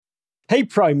Hey,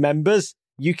 Prime members,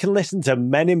 you can listen to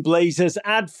Men in Blazers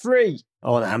ad-free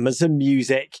on Amazon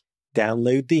Music.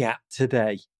 Download the app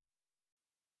today.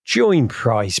 Join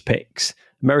Prize Picks,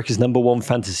 America's #1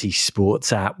 fantasy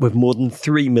sports app with more than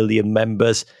 3 million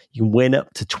members. You can win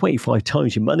up to 25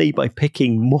 times your money by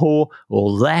picking more or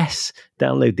less.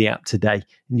 Download the app today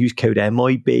and use code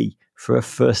MIB for a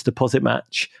first deposit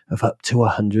match of up to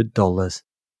 $100.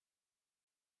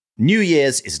 New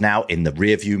Year's is now in the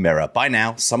rearview mirror. By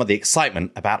now, some of the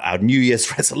excitement about our New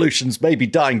Year's resolutions may be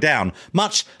dying down,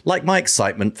 much like my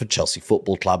excitement for Chelsea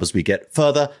Football Club as we get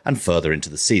further and further into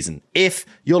the season. If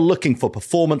you're looking for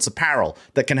performance apparel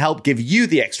that can help give you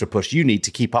the extra push you need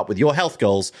to keep up with your health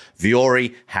goals,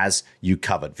 Vuori has you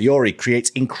covered. Vuori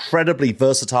creates incredibly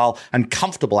versatile and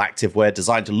comfortable activewear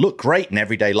designed to look great in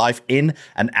everyday life in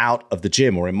and out of the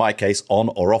gym, or in my case, on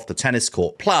or off the tennis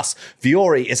court. Plus,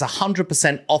 Vuori is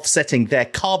 100% offsetting their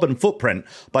carbon footprint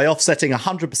by offsetting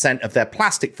 100% of their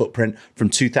plastic footprint from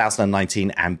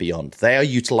 2019 and beyond. They are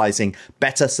utilizing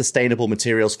better sustainable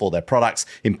materials for their products,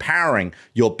 empowering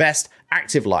your best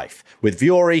active life. With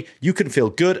Vuori, you can feel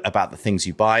good about the things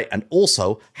you buy and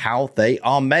also how they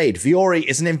are made. Vuori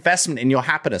is an investment in your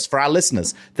happiness. For our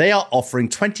listeners, they are offering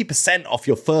 20% off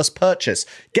your first purchase.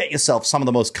 Get yourself some of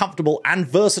the most comfortable and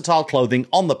versatile clothing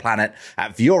on the planet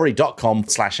at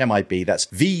vuori.com/MIB. That's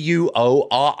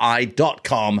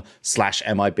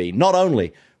VUORI.com/MIB. Not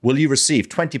only will you receive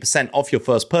 20% off your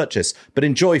first purchase, but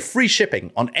enjoy free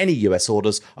shipping on any US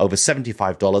orders over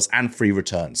 $75 and free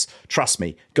returns. Trust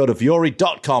me, go to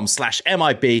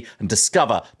vuori.com/MIB and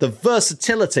discover the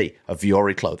versatility of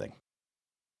Vuori clothing.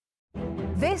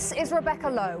 This is Rebecca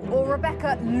Lowe, or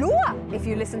Rebecca Lua, if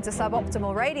you listen to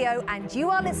Suboptimal Radio, and you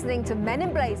are listening to Men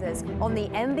in Blazers on the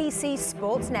NBC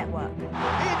Sports Network.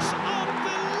 It's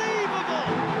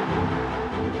unbelievable!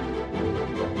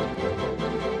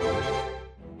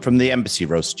 From the Embassy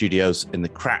Row studios in the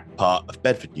crap part of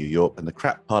Bedford, New York, and the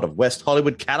crap part of West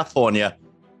Hollywood, California,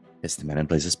 it's the Men in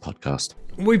Blazers podcast.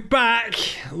 We're back,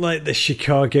 like the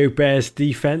Chicago Bears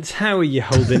defense. How are you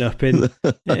holding up in?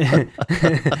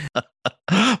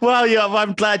 Well, yeah,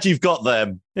 I'm glad you've got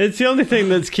them. It's the only thing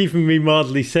that's keeping me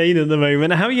mildly sane at the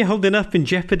moment. How are you holding up in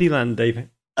Jeopardy land, David?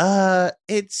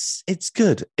 It's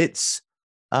good. It's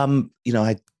I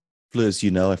flew, as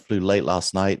you know, I flew late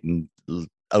last night and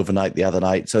overnight the other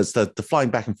night. So it's the flying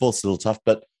back and forth is a little tough,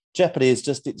 but Jeopardy is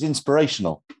just, it's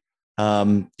inspirational.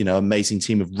 Amazing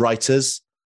team of writers.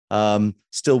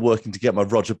 Still working to get my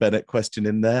Roger Bennett question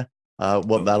in there.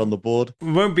 Want that on the board.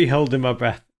 Won't be holding my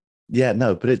breath. Yeah,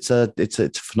 no, but it's a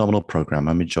phenomenal program.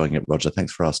 I'm enjoying it, Roger.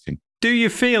 Thanks for asking. Do you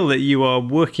feel that you are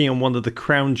working on one of the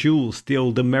crown jewels, the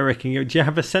old American? Do you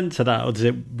have a sense of that, or does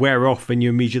it wear off and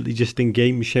you're immediately just in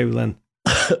game show then?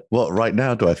 What, right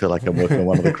now, do I feel like I'm working on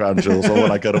one of the crown jewels, or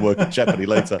when I go to work at Jeopardy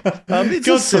later? It's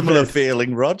a similar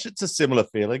feeling, Rog. It's a similar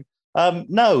feeling.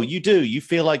 No, you do. You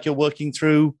feel like you're working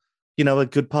through, a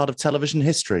good part of television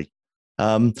history.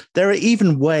 There are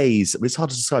even ways, it's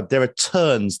hard to describe, there are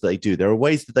turns they do. There are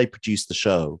ways that they produce the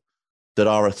show that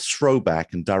are a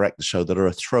throwback and direct the show that are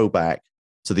a throwback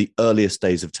to the earliest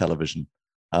days of television.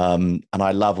 And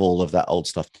I love all of that old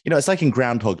stuff. It's like in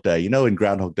Groundhog Day. In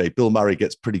Groundhog Day, Bill Murray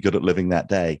gets pretty good at living that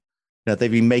day.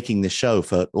 They've been making this show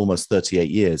for almost 38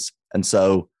 years. And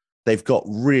so they've got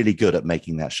really good at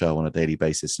making that show on a daily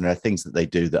basis. And there are things that they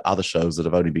do that other shows that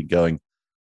have only been going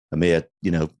a mere,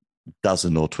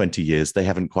 dozen or 20 years, they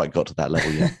haven't quite got to that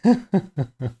level yet.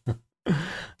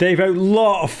 Dave, a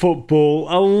lot of football,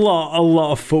 a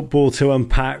lot of football to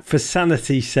unpack. For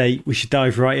sanity's sake, we should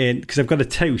dive right in, because I've got a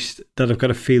toast that I've got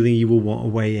a feeling you will want to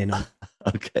weigh in on.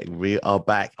 Okay, we are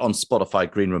back on Spotify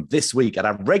Green Room this week at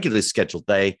our regularly scheduled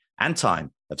day and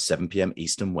time of 7 p.m.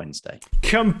 Eastern Wednesday.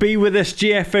 Come be with us,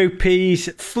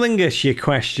 GFOPs. Fling us your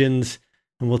questions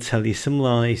and we'll tell you some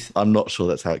lies. I'm not sure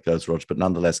that's how it goes, Rog, but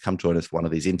nonetheless, come join us for one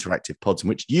of these interactive pods in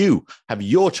which you have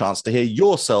your chance to hear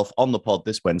yourself on the pod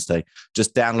this Wednesday.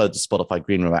 Just download the Spotify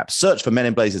Green Room app, search for Men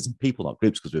in Blazers and People Not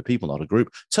Groups, because we're people, not a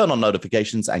group. Turn on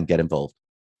notifications and get involved.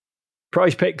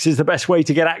 Prize Picks is the best way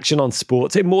to get action on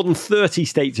sports in more than 30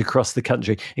 states across the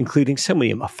country, including so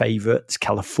many of my favourites: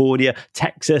 California,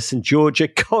 Texas and Georgia.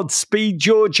 Godspeed,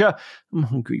 Georgia. I'm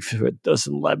hungry for a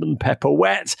dozen lemon pepper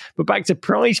wet. But back to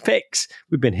Prize Picks.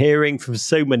 We've been hearing from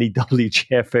so many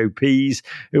WGFOPs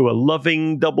who are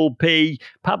loving Double P,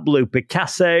 Pablo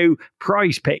Picasso.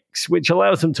 Prize Picks, which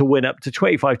allows them to win up to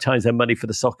 25 times their money for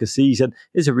the soccer season,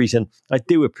 is a reason I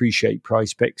do appreciate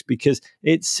Prize Picks, because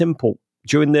it's simple.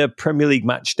 During the Premier League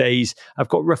match days, I've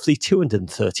got roughly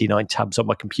 239 tabs on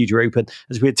my computer open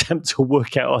as we attempt to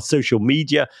work out our social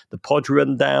media, the pod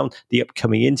rundown, the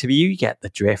upcoming interview. You get the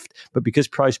drift. But because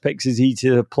Prize Picks is easy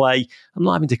to play, I'm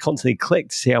not having to constantly click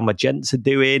to see how my gents are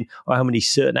doing or how many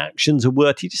certain actions are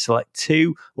worth. You just select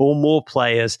 2 or more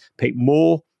players, pick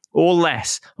more or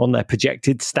less on their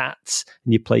projected stats,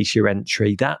 and you place your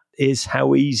entry. That is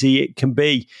how easy it can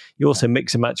be. You also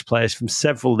mix and match players from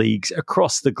several leagues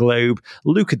across the globe.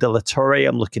 Luca de la Torre,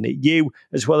 I'm looking at you,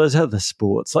 as well as other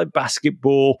sports like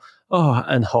basketball,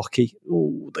 and hockey.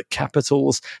 The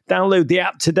Capitals. Download the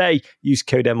app today. Use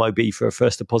code MIB for a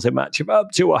first deposit match of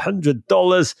up to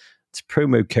 $100. It's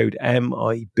promo code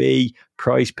MIB.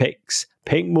 Prize Picks.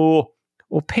 Pick more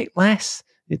or pick less.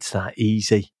 It's that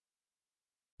easy.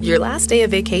 Your last day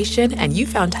of vacation and you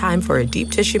found time for a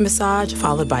deep tissue massage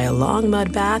followed by a long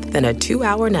mud bath, then a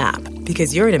 2-hour nap.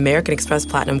 Because you're an American Express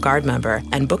Platinum Card member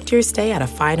and booked your stay at a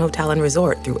fine hotel and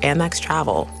resort through Amex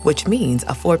Travel, which means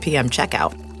a 4 p.m.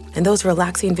 checkout. And those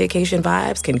relaxing vacation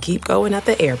vibes can keep going at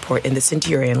the airport in the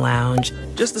Centurion Lounge.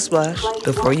 Just a splash.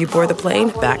 Before you board the plane,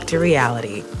 back to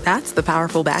reality. That's the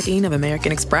powerful backing of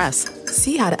American Express.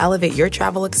 See how to elevate your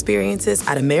travel experiences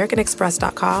at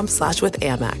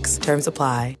americanexpress.com/withAmex. Terms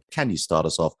apply. Can you start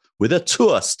us off with a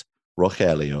toast,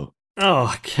 Rogelio?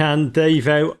 Oh, can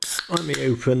Davo. Let me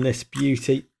open this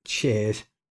beauty. Cheers.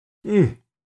 I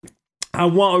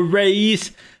want to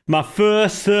raise my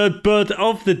first third bud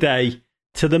of the day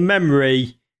to the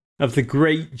memory of the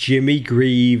great Jimmy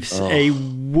Greaves, a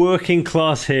working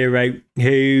class hero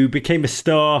who became a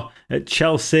star at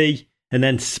Chelsea and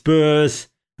then Spurs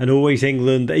and always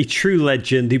England, a true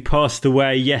legend who passed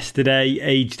away yesterday,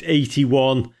 aged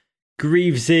 81.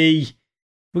 Greavesy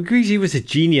was a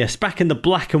genius. Back in the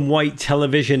black and white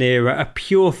television era, a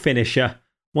pure finisher,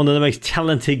 one of the most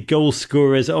talented goal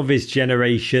scorers of his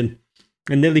generation.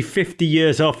 And nearly 50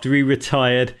 years after he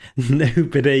retired,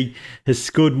 nobody has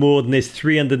scored more than his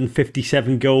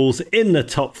 357 goals in the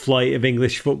top flight of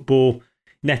English football.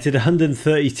 Netted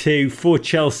 132 for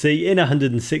Chelsea in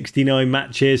 169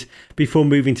 matches before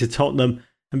moving to Tottenham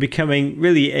and becoming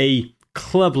really a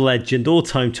club legend,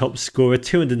 all-time top scorer,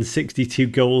 262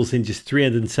 goals in just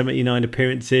 379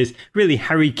 appearances. Really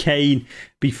Harry Kane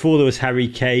before there was Harry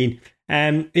Kane.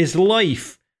 His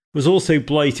life was also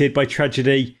blighted by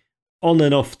tragedy on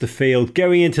and off the field.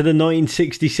 Going into the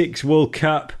 1966 World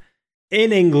Cup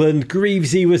in England,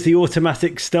 Greavesy was the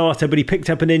automatic starter, but he picked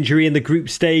up an injury in the group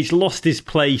stage, lost his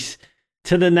place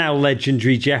to the now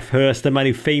legendary Geoff Hurst, the man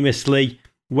who famously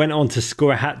went on to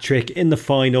score a hat-trick in the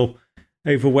final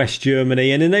over West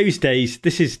Germany. And in those days,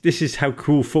 this is how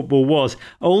cool football was.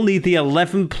 Only the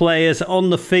 11 players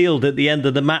on the field at the end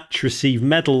of the match received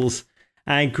medals.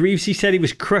 And Greavesy said he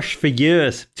was crushed for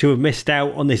years to have missed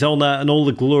out on this honour and all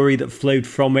the glory that flowed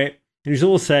from it. He was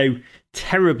also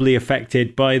terribly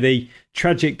affected by the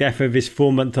tragic death of his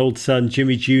 4-month-old son,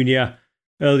 Jimmy Jr.,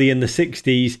 early in the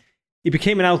 60s. He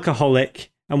became an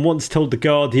alcoholic and once told The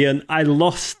Guardian, "I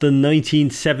lost the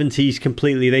 1970s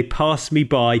completely. They passed me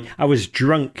by. I was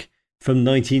drunk from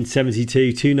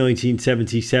 1972 to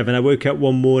 1977. I woke up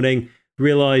one morning,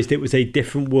 realised it was a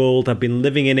different world. I'd been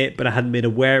living in it, but I hadn't been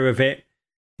aware of it."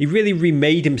 He really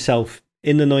remade himself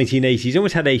in the 1980s,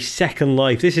 almost had a second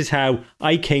life. This is how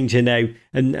I came to know,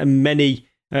 and many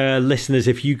listeners,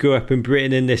 if you grew up in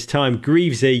Britain in this time,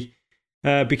 Greavesy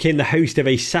became the host of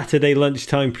a Saturday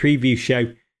lunchtime preview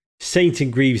show, Saint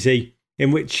and Greavesy,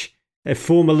 in which a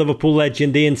former Liverpool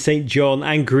legend, Ian St. John,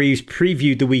 and Greaves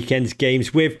previewed the weekend's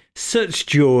games with such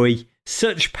joy,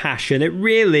 such passion. It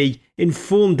really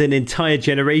informed an entire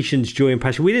generation's joy and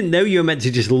passion. We didn't know you were meant to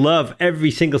just love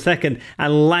every single second.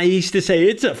 And Lai used to say,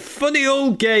 "It's a funny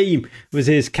old game," was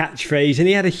his catchphrase. And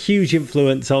he had a huge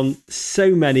influence on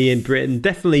so many in Britain.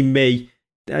 Definitely me.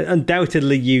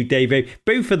 Undoubtedly you, Davo.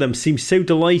 Both of them seem so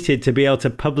delighted to be able to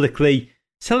publicly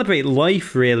celebrate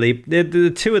life, really.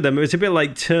 The two of them, it was a bit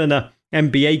like Turner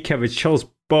NBA coverage. Charles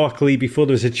Barkley before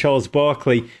there was a Charles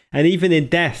Barkley. And even in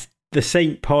death, the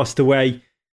Saint passed away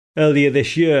earlier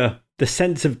this year. The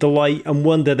sense of delight and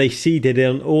wonder they seeded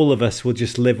in all of us will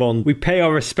just live on. We pay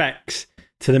our respects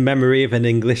to the memory of an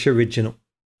English original.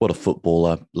 What a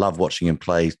footballer. Love watching him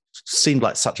play. Seemed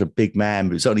like such a big man,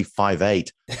 but he was only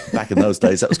 5'8". Back in those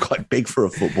days, that was quite big for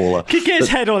a footballer. Could get his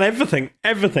head on everything.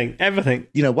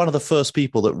 You know, one of the first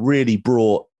people that really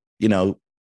brought,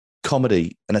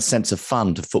 comedy and a sense of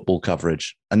fun to football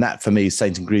coverage. And that, for me,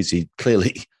 Saint and Greavesy,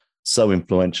 clearly so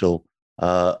influential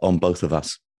on both of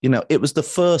us. It was the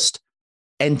first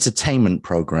entertainment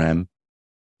program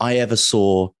I ever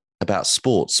saw about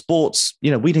sports. Sports, we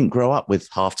didn't grow up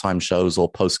with halftime shows or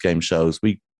post-game shows.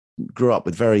 We grew up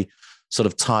with very sort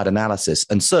of tired analysis.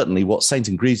 And certainly what Saint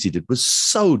and Greavesy did was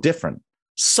so different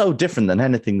than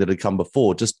anything that had come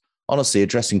before. Just honestly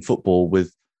addressing football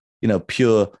with,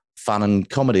 pure fun and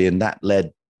comedy. And that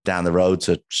led down the road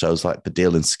to shows like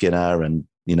Baddiel and Skinner and,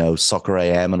 Soccer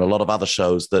AM and a lot of other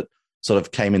shows that sort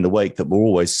of came in the wake that were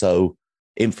always so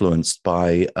influenced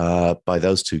by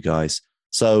those two guys.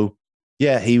 So,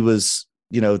 yeah, he was,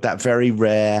 that very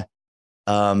rare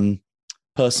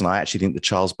person. I actually think the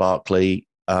Charles Barkley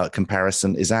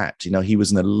comparison is apt. He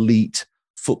was an elite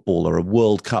footballer, a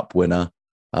World Cup winner,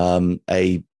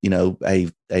 a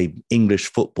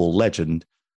English football legend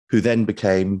who then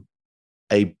became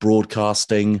a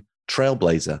broadcasting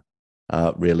trailblazer,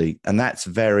 really. And that's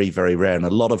very, very rare. And a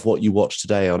lot of what you watch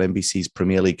today on NBC's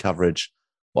Premier League coverage,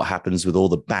 what happens with all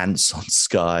the bants on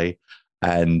Sky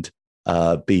and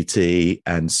BT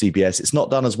and CBS, it's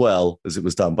not done as well as it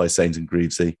was done by Saint and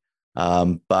Greavesy.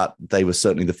 But they were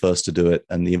certainly the first to do it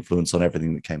and the influence on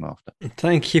everything that came after.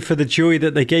 Thank you for the joy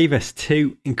that they gave us.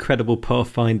 Two incredible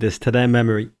pathfinders to their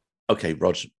memory. Okay,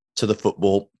 Roger, to the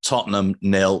football. Tottenham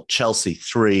 0, Chelsea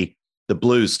 3. The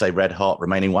Blues stay red hot,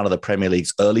 remaining one of the Premier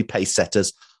League's early pace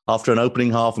setters. After an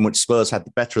opening half in which Spurs had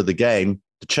the better of the game,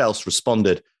 the Chelsea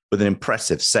responded with an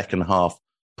impressive second half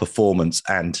performance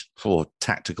and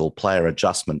tactical player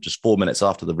adjustment. Just 4 minutes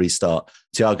after the restart,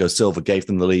 Thiago Silva gave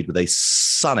them the lead with a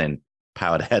stunning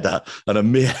powered header. And a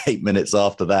mere 8 minutes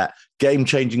after that,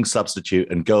 game-changing substitute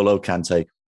N'Golo Kante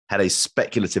had a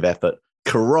speculative effort.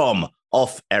 Karam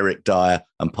off Eric Dyer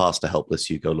and past to helpless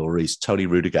Hugo Lloris. Tony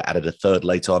Rudiger added a third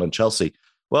late on, and Chelsea,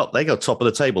 well, they go top of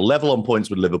the table, level on points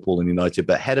with Liverpool and United,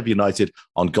 but ahead of United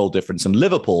on goal difference. And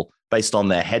Liverpool, based on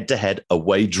their head-to-head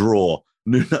away draw.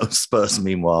 Nuno Spurs,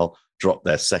 meanwhile, dropped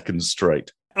their second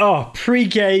straight. Oh,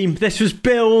 pre-game, this was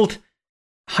billed.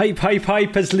 Hype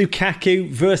as Lukaku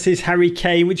versus Harry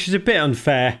Kane, which was a bit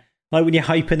unfair. Like when you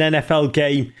hype an NFL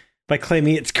game by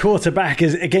claiming it's quarterback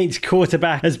against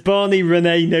quarterback. As Barney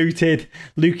Renee noted,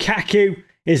 Lukaku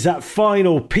is that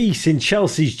final piece in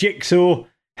Chelsea's jigsaw.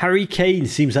 Harry Kane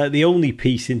seems like the only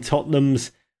piece in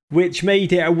Tottenham's, which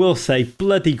made it, I will say,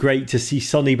 bloody great to see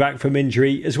Sonny back from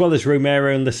injury, as well as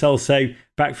Romero and Lo Celso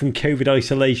back from COVID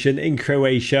isolation in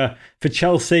Croatia. For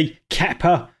Chelsea,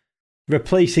 Kepa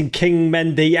replacing King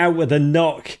Mendy out with a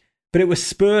knock. But it was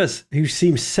Spurs who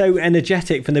seemed so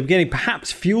energetic from the beginning,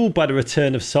 perhaps fueled by the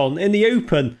return of Son in the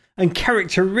open and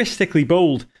characteristically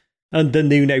bold under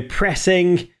Nuno,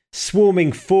 pressing,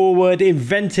 swarming forward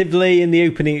inventively in the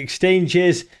opening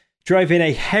exchanges, driving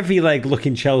a heavy leg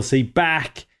looking Chelsea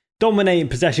back, dominating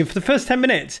possession for the first 10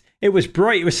 minutes. It was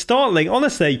bright, it was startling.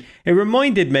 Honestly, it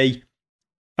reminded me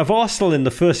of Arsenal in the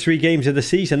first 3 games of the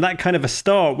season, that kind of a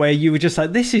start where you were just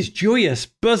like, this is joyous,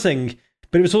 buzzing.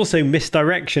 But it was also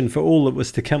misdirection for all that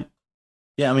was to come.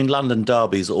 Yeah, I mean, London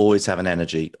derbies always have an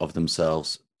energy of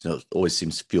themselves. It always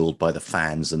seems fueled by the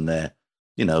fans and their,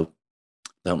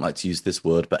 don't like to use this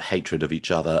word, but hatred of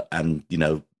each other and,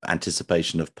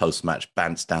 anticipation of post-match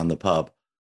bants down the pub.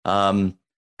 And,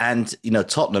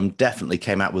 Tottenham definitely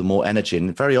came out with more energy.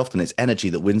 And very often it's energy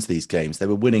that wins these games. They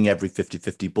were winning every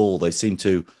 50-50 ball. They seemed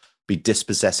to be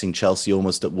dispossessing Chelsea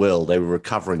almost at will. They were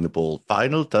recovering the ball.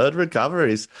 Final third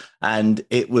recoveries. And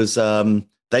it was,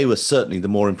 they were certainly the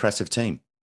more impressive team.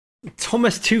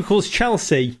 Thomas Tuchel's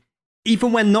Chelsea,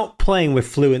 even when not playing with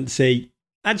fluency,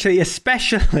 actually,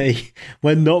 especially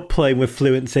when not playing with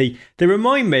fluency, they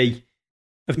remind me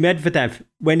of Medvedev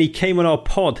when he came on our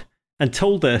pod and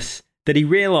told us that he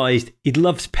realised he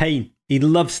loves pain. He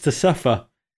loves to suffer.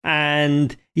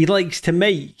 And he likes to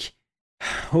make,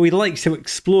 or he likes to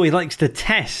explore, he likes to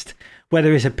test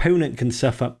whether his opponent can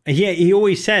suffer. And yet he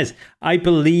always says, I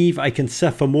believe I can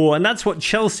suffer more. And that's what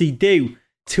Chelsea do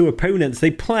to opponents.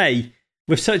 They play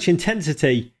with such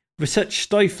intensity, with such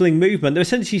stifling movement. They're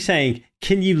essentially saying,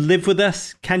 can you live with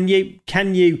us? Can you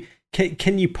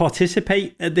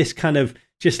participate at this kind of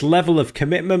just level of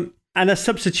commitment? And a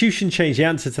substitution changed the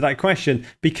answer to that question,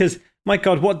 because my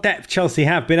God, what depth Chelsea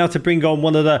have been able to bring on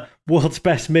one of the world's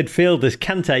best midfielders,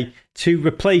 Kante, to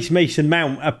replace Mason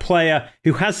Mount, a player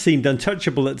who has seemed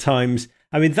untouchable at times.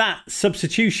 I mean, that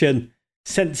substitution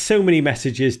sent so many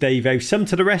messages, Davo, some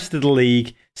to the rest of the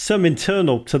league, some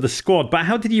internal to the squad. But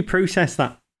how did you process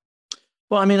that?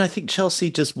 Well, I mean, I think Chelsea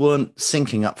just weren't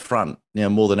sinking up front,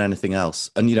 more than anything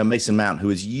else. And, Mason Mount, who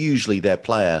is usually their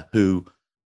player who,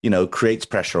 creates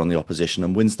pressure on the opposition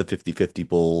and wins the 50-50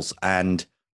 balls and,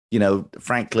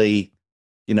 frankly,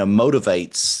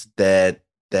 motivates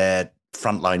their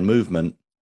frontline movement.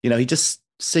 He just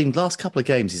seemed last couple of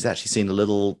games, he's actually seen a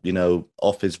little,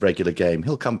 off his regular game.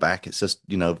 He'll come back. It's just,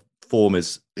 form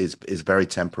is very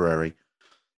temporary.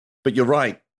 But you're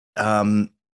right.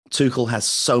 Tuchel has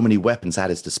so many weapons at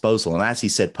his disposal. And as he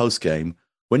said post-game,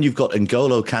 when you've got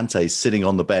N'Golo Kante sitting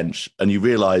on the bench and you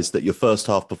realise that your first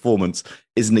half performance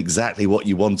isn't exactly what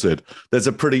you wanted, there's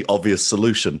a pretty obvious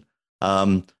solution.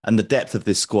 And the depth of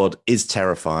this squad is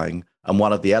terrifying. And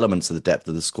one of the elements of the depth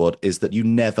of the squad is that you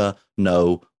never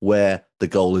know where the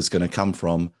goal is going to come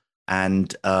from.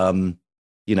 And,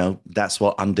 that's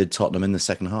what undid Tottenham in the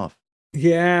second half.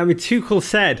 Yeah, I mean, Tuchel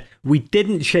said we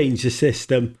didn't change the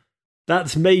system.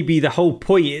 That's maybe the whole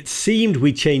point. It seemed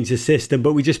we changed the system,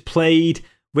 but we just played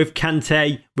with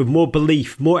Kante, with more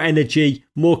belief, more energy,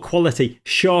 more quality,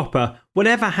 sharper.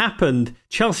 Whatever happened,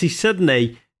 Chelsea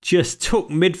suddenly just took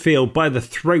midfield by the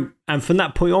throat. And from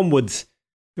that point onwards,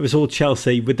 it was all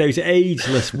Chelsea with those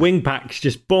ageless wing-backs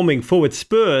just bombing forward.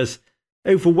 Spurs,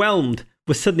 overwhelmed,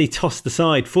 was suddenly tossed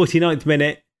aside. 49th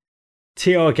minute,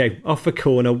 Thiago off a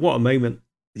corner. What a moment.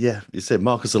 Yeah, you said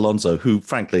Marcos Alonso, who,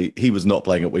 frankly, he was not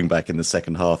playing at wing-back in the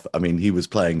second half. I mean, he was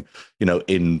playing,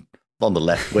 on the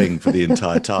left wing for the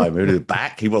entire time.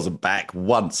 He wasn't back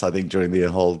once, I think, during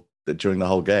the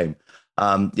whole game.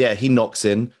 He knocks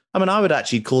in. I mean, I would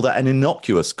actually call that an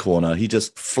innocuous corner. He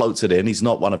just floats it in. He's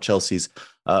not one of Chelsea's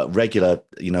regular,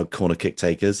 corner kick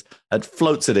takers, and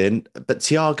floats it in. But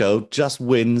Thiago just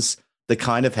wins the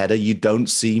kind of header you don't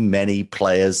see many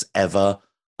players ever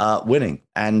winning,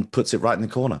 and puts it right in the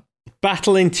corner.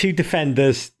 Battling two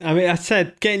defenders. I mean, I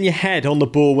said getting your head on the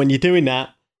ball when you're doing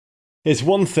that is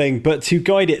one thing, but to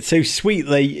guide it so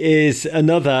sweetly is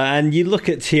another. And you look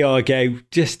at Thiago,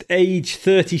 just age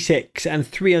 36 and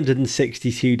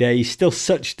 362 days, still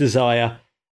such desire,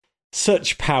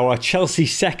 such power.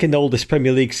 Chelsea's second oldest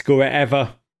Premier League scorer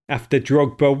ever after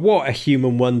Drogba. What a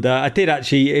human wonder. I did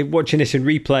actually, watching this in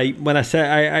replay, when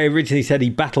I originally said he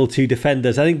battled two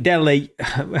defenders, I think Dele,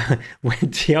 when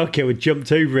Thiago had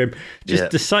jumped over him,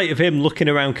 the sight of him looking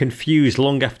around confused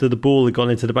long after the ball had gone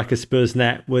into the back of Spurs'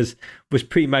 net was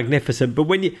pretty magnificent. But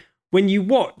when you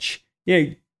watch,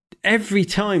 every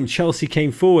time Chelsea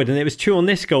came forward, and it was true on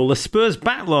this goal, the Spurs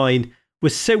backline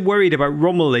was so worried about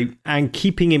Romelu and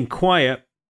keeping him quiet.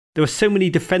 There were so many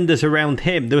defenders around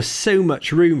him. There was so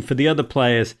much room for the other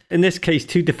players. In this case,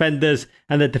 two defenders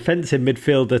and a defensive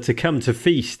midfielder to come to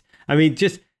feast. I mean,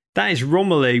 that is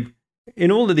Romelu in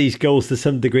all of these goals to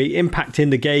some degree,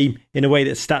 impacting the game in a way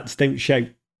that stats don't show.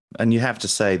 And you have to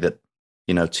say that,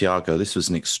 Thiago, this was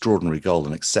an extraordinary goal,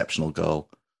 an exceptional goal.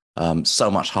 So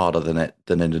much harder than it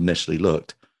initially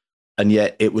looked. And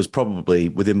yet it was probably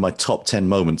within my top 10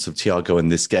 moments of Thiago in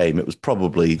this game. It was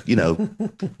probably,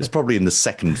 it's probably in the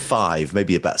second 5,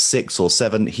 maybe about 6 or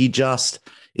 7. He just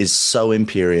is so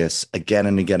imperious again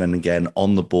and again and again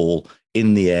on the ball,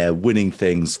 in the air, winning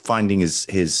things, finding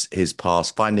his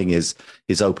pass, finding his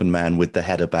open man with the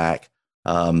header back.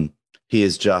 He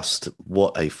is just,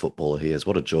 what a footballer he is.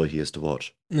 What a joy he is to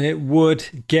watch. It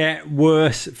would get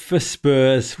worse for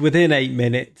Spurs within 8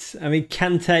 minutes. I mean,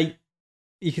 Kante,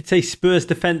 you could say Spurs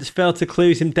defence failed to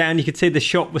close him down. You could say the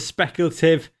shot was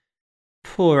speculative.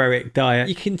 Poor Eric Dyer.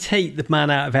 You can take the man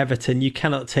out of Everton. You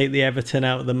cannot take the Everton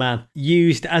out of the man.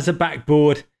 Used as a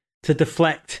backboard to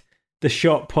deflect the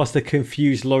shot past the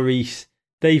confused Lloris.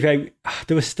 There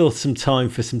was still some time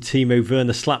for some Timo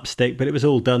Werner slapstick, but it was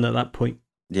all done at that point.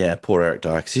 Yeah, poor Eric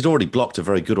Dyer, because he'd already blocked a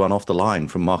very good one off the line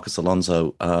from Marcos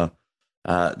Alonso.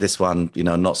 This one,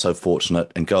 not so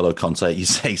fortunate. N'Golo Kante, you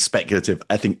say speculative.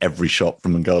 I think every shot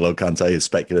from N'Golo Kante is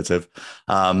speculative.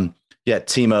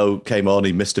 Timo came on.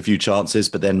 He missed a few chances,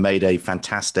 but then made a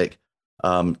fantastic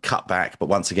cutback. But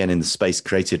once again, in the space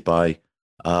created by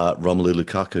Romelu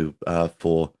Lukaku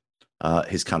for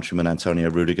his countryman Antonio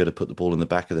Rudiger to put the ball in the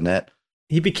back of the net.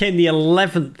 He became the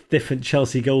 11th different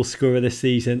Chelsea goal scorer this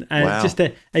season. And just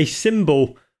a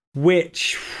symbol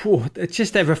which,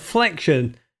 just a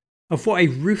reflection of what a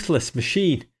ruthless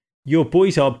machine your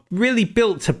boys are, really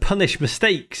built to punish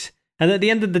mistakes. And at the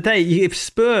end of the day, you give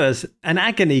Spurs an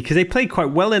agony because they played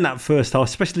quite well in that first half,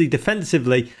 especially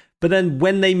defensively. But then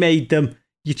when they made them,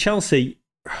 you Chelsea,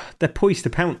 they're poised to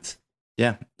pounce.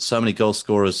 Yeah, so many goal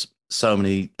scorers, so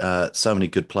many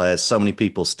good players, so many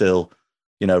people still,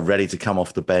 ready to come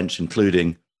off the bench,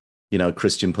 including,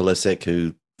 Christian Pulisic,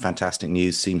 who, fantastic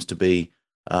news, seems to be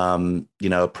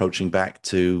approaching back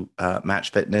to match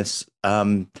fitness.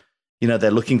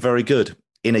 They're looking very good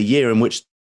in a year in which,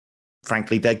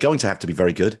 frankly, they're going to have to be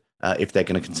very good if they're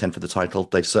going to contend for the title.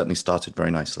 They've certainly started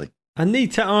very nicely. I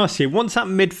need to ask you, once that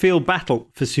midfield battle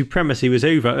for supremacy was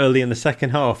over early in the second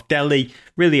half, Dele,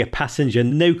 really a passenger,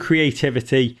 no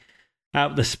creativity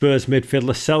out the Spurs midfield.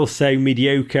 Lo Celso,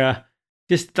 mediocre.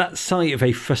 Just that sight of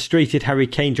a frustrated Harry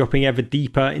Kane dropping ever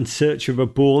deeper in search of a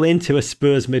ball into a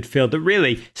Spurs midfield that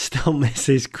really still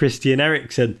misses Christian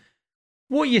Eriksen.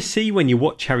 what you see when you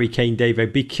watch Harry Kane,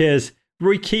 David, because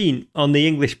Roy Keane on the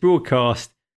English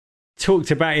broadcast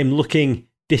talked about him looking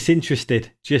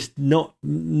disinterested, just not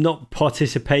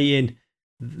participating,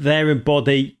 there in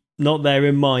body, not there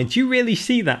in mind. Do you really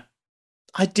see that?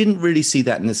 I didn't really see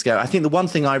that in this game. I think the one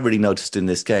thing I really noticed in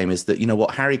this game is that,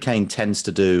 what Harry Kane tends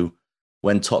to do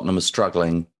when Tottenham are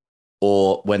struggling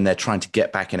or when they're trying to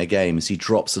get back in a game is he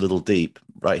drops a little deep,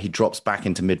 right? He drops back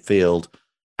into midfield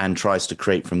and tries to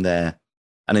create from there.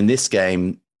 And in this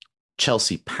game,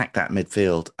 Chelsea packed that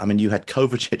midfield. I mean, you had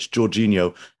Kovacic,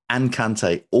 Jorginho, and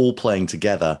Kante all playing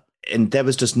together, and there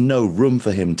was just no room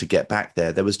for him to get back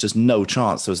there. There was just no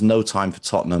chance. There was no time for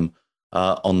Tottenham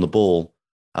on the ball.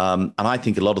 And I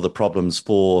think a lot of the problems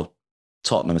for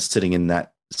Tottenham are sitting in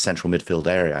that central midfield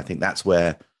area. I think that's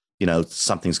where,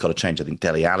 something's got to change. I think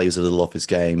Dele Alli is a little off his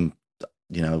game.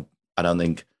 I don't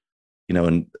think,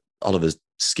 and Oliver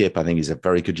Skip, I think he's a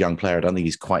very good young player. I don't think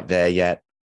he's quite there yet.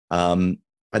 And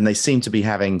they seem to be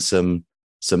having some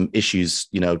issues,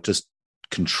 just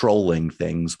controlling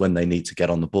things when they need to get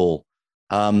on the ball.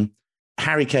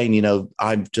 Harry Kane,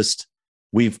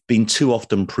 we've been too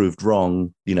often proved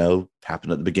wrong.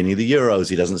 Happened at the beginning of the Euros.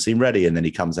 He doesn't seem ready, and then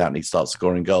he comes out and he starts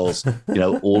scoring goals.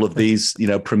 All of these,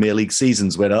 Premier League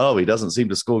seasons when, he doesn't seem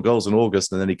to score goals in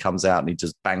August, and then he comes out and he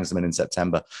just bangs them in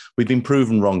September. We've been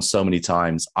proven wrong so many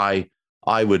times. I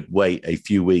would wait a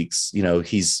few weeks.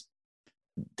 He's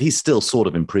still sort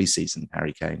of in pre-season,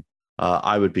 Harry Kane.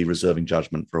 I would be reserving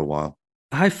judgment for a while.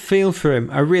 I feel for him.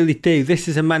 I really do. This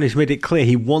is a man who's made it clear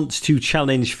he wants to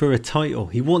challenge for a title.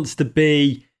 He wants to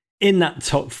be in that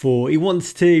top four. He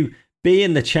wants to be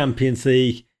in the Champions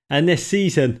League. And this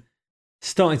season,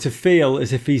 starting to feel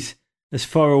as if he's as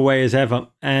far away as ever.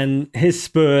 And his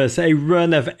Spurs, a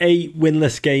run of 8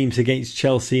 winless games against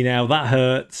Chelsea now. That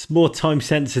hurts. More time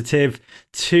sensitive.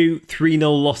 2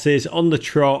 3-0 losses on the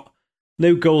trot.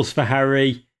 No goals for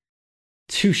Harry.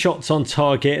 2 shots on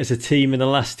target as a team in the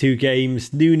last 2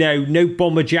 games. Nuno, no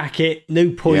bomber jacket, no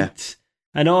points. Yeah.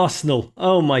 And Arsenal,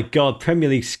 oh my God, Premier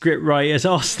League script writers,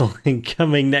 Arsenal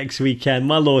incoming next weekend.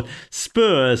 My Lord,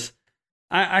 Spurs,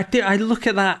 I look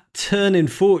at that turn in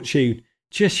fortune,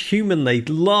 just humanly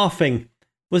laughing.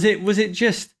 Was it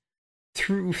just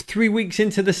 3 weeks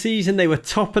into the season, they were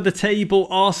top of the table,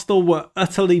 Arsenal were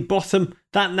utterly bottom,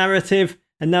 that narrative,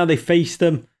 and now they face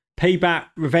them. Payback,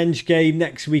 revenge game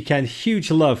next weekend. Huge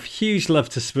love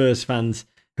to Spurs fans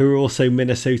who are also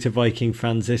Minnesota Viking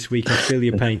fans this week. I feel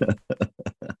your pain.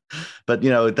 But,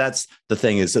 that's the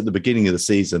thing is at the beginning of the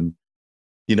season,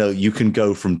 you can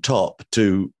go from top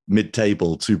to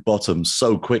mid-table to bottom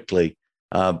so quickly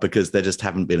because there just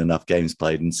haven't been enough games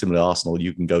played. And similar to Arsenal,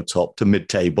 you can go top to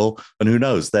mid-table. And who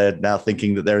knows? They're now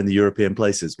thinking that they're in the European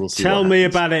places. We'll see. Tell me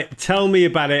about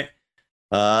it.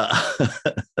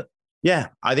 Yeah,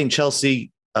 I think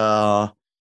Chelsea won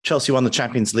the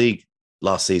Champions League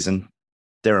last season.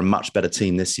 They're a much better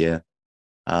team this year.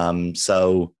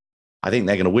 So I think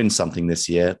they're going to win something this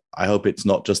year. I hope it's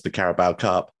not just the Carabao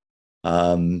Cup.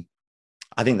 I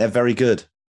think they're very good.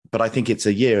 But I think it's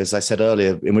a year, as I said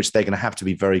earlier, in which they're going to have to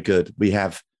be very good. We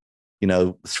have,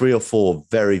 3 or 4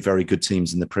 very, very good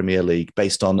teams in the Premier League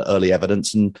based on early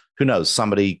evidence. And who knows,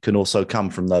 somebody can also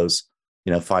come from those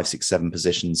 5, 6, 7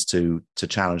 positions to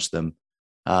challenge them.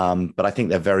 But I think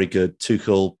they're very good.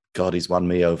 Tuchel, God, he's won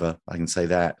me over. I can say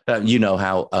that. You know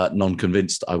how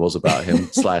non-convinced I was about him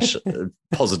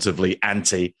 / positively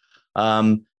anti.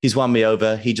 He's won me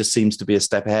over. He just seems to be a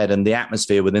step ahead. And the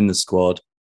atmosphere within the squad,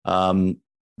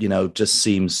 just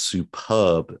seems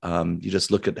superb. You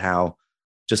just look at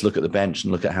the bench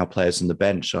and look at how players on the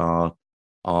bench are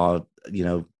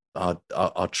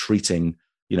treating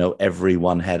every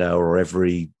one header or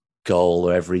every goal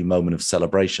or every moment of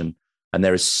celebration. And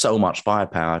there is so much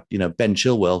firepower. Ben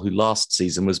Chilwell, who last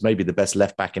season was maybe the best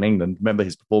left back in England. Remember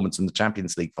his performance in the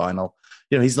Champions League final.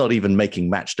 He's not even making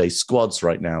match day squads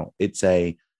right now. It's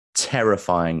a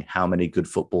terrifying how many good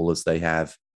footballers they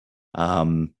have.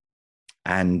 And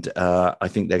I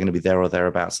think they're going to be there or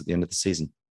thereabouts at the end of the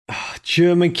season.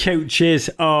 German coaches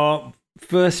are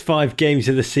first 5 games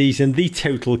of the season, the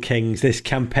total kings this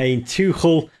campaign.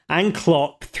 Tuchel and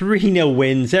Klopp, 3-0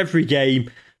 wins every game,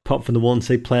 apart from the ones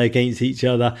they play against each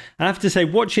other. I have to say,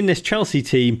 watching this Chelsea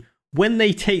team, when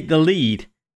they take the lead,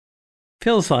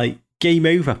 feels like game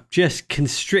over. Just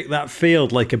constrict that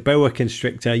field like a boa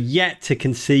constrictor, yet to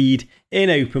concede in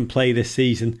open play this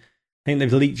season. I think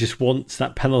they've leaked just once,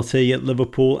 that penalty at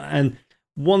Liverpool. And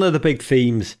one of the big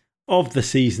themes of the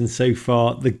season so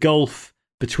far, the gulf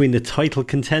between the title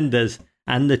contenders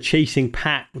and the chasing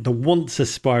pack, the once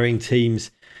aspiring teams,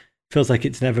 feels like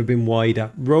it's never been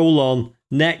wider. Roll on.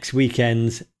 next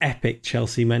weekend's epic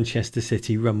Chelsea-Manchester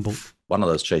City rumble. One of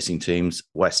those chasing teams,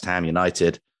 West Ham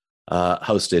United,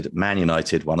 hosted Man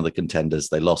United, one of the contenders.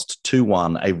 They lost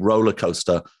 2-1, a roller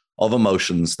coaster of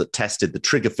emotions that tested the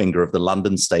trigger finger of the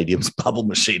London Stadium's bubble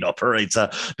machine operator.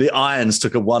 The Irons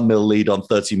took a 1-0 lead on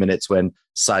 30 minutes when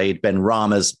Said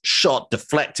Benrahma's shot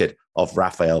deflected off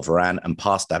Rafael Varane and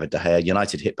past David De Gea.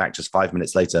 United hit back just 5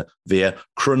 minutes later via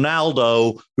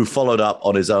Ronaldo, who followed up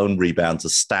on his own rebound to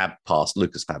stab past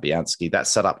Lucas Fabianski. That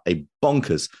set up a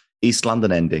bonkers East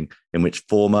London ending in which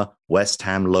former West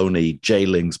Ham loanee Jay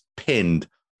Lings pinned,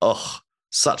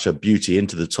 such a beauty,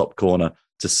 into the top corner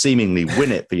to seemingly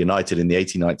win it for United in the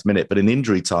 89th minute. But in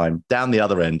injury time, down the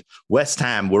other end, West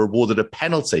Ham were awarded a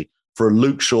penalty for a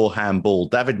Luke Shaw handball.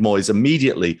 David Moyes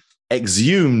immediately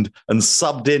exhumed and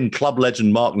subbed in club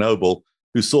legend Mark Noble,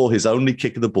 who saw his only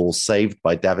kick of the ball saved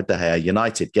by David De Gea.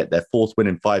 United get their 4th win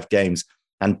in 5 games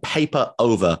and paper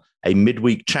over a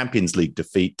midweek Champions League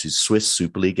defeat to Swiss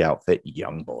Super League outfit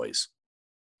Young Boys.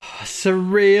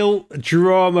 Surreal,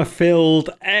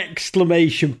 drama-filled,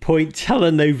 exclamation point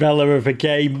telenovela of a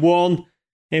game, one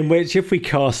in which, if we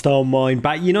cast our mind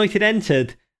back, United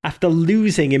entered after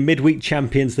losing in midweek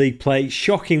Champions League play,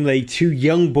 shockingly, to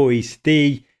Young Boys,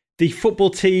 the football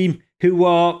team who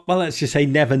are, well, let's just say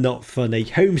never not funny.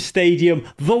 Home stadium,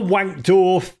 the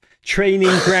Wankdorf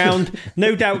training ground,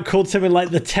 no doubt called something like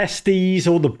the Testes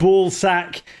or the Ball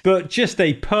Sack, but just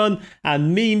a pun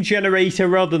and meme generator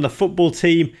rather than a football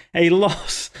team. A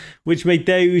loss which made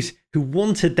those who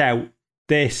want to doubt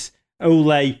this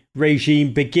Ole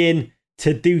regime begin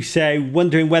to do so,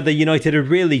 wondering whether United had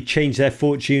really changed their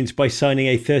fortunes by signing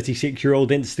a 36-year-old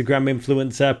Instagram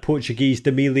influencer, Portuguese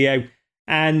D'Amelio.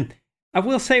 And I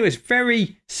will say it was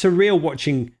very surreal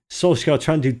watching Solskjaer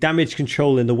trying to do damage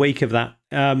control in the wake of that.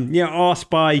 Asked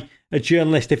by a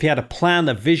journalist if he had a plan,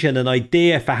 a vision, an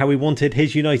idea for how he wanted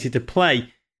his United to play,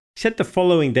 he said the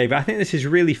following, David. I think this is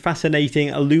really fascinating,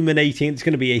 illuminating. It's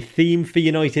going to be a theme for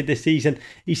United this season.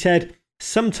 He said,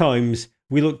 sometimes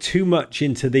we look too much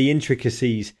into the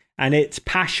intricacies, and it's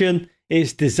passion,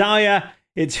 it's desire,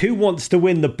 it's who wants to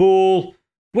win the ball,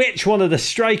 which one of the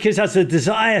strikers has a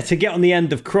desire to get on the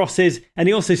end of crosses. And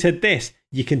he also said this: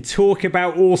 you can talk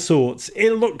about all sorts.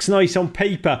 It looks nice on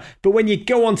paper, but when you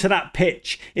go onto that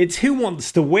pitch, it's who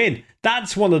wants to win.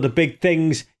 That's one of the big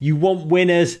things. You want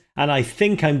winners, and I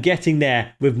think I'm getting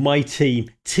there with my team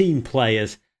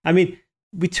players. I mean,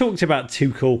 we talked about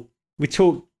Tuchel. We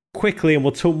talked quickly, and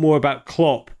we'll talk more about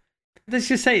Klopp. Let's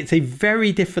just say it's a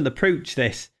very different approach,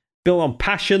 this. Built on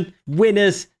passion,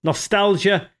 winners,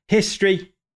 nostalgia, history.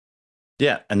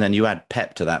 Yeah, and then you add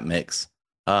Pep to that mix.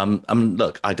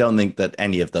 Look, I don't think that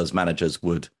any of those managers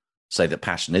would say that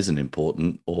passion isn't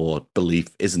important or belief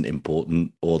isn't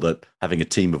important or that having a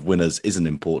team of winners isn't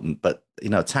important. But,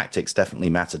 tactics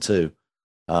definitely matter too.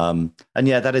 And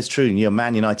yeah, that is true.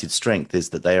 Man United's strength is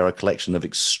that they are a collection of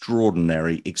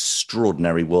extraordinary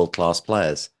world-class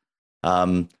players.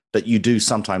 But you do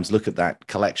sometimes look at that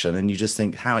collection and you just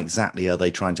think, how exactly are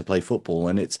they trying to play football?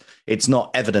 And it's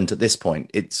not evident at this point.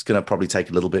 It's going to probably take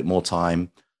a little bit more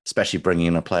time, especially bringing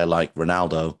in a player like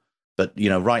Ronaldo. But,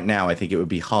 right now, I think it would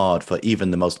be hard for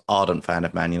even the most ardent fan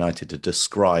of Man United to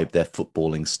describe their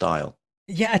footballing style.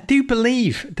 Yeah, I do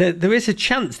believe that there is a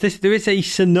chance. There is a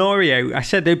scenario. I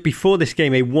said that before this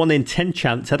game, a 1 in 10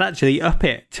 chance. I'd actually up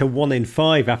it to 1 in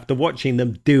 5 after watching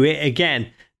them do it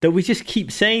again. That we just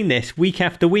keep saying this week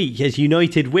after week as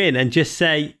United win and just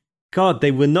say, God,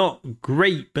 they were not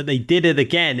great, but they did it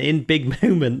again in big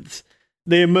moments.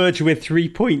 They emerged with 3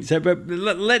 points. But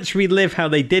let's relive how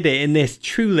they did it in this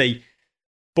truly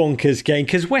bonkers game.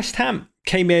 Because West Ham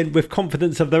came in with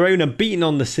confidence of their own and beaten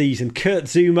on the season. Kurt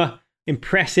Zouma,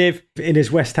 impressive in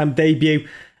his West Ham debut.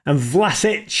 And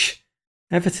Vlasic,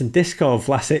 Everton discard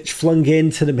Vlasic, flung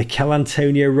into the Mikel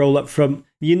Antonio roll up front.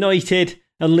 United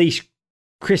unleashed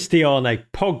Cristiano,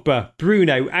 Pogba,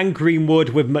 Bruno and Greenwood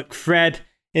with McFred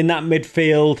in that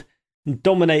midfield and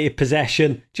dominated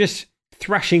possession, just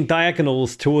thrashing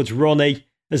diagonals towards Ronnie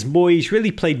as Moyes really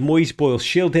played Moyes Boyle,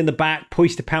 shield in the back,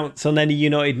 poised to pounce on any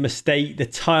United mistake. The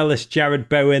tireless Jared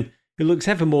Bowen, who looks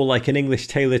ever more like an English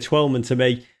Taylor Twellman to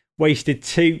me, wasted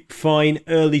 2 fine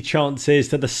early chances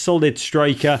that a solid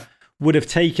striker would have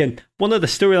taken. One of the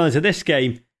storylines of this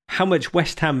game, how much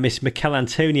West Ham missed Mikel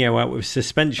Antonio out with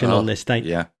suspension on this day.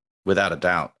 Yeah, without a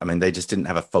doubt. I mean, they just didn't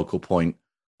have a focal point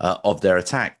of their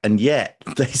attack. And yet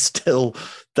they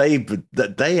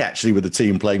actually were the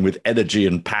team playing with energy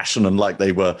and passion and like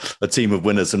they were a team of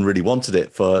winners and really wanted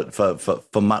it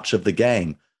for much of the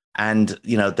game. And,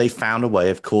 they found a way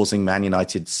of causing Man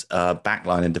United's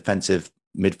backline and defensive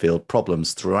midfield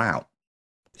problems throughout.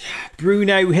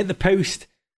 Bruno hit the post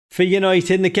for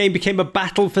United, and the game became a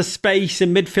battle for space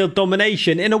and midfield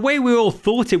domination in a way we all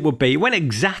thought it would be. It went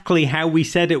exactly how we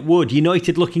said it would.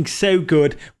 United looking so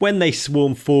good when they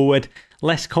swarmed forward,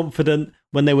 less confident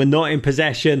when they were not in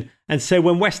possession. And so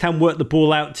when West Ham worked the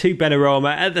ball out to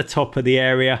Benrahma at the top of the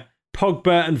area,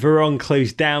 Pogba and Veron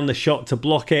closed down the shot to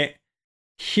block it.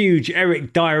 Huge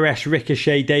Eric Dyer-esque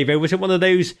ricochet, Davo. Was it one of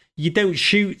those you don't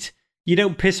shoot, you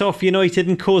don't piss off United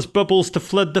and cause bubbles to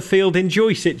flood the field in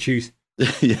joy situs?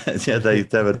 Yeah, they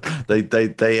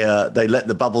let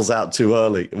the bubbles out too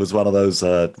early. It was one of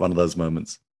those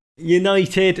moments.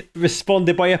 United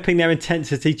responded by upping their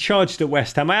intensity, charged at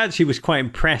West Ham. I actually was quite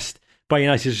impressed by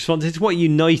United's response. It's what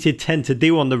United tend to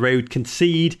do on the road,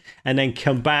 concede and then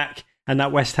come back. And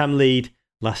that West Ham lead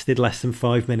lasted less than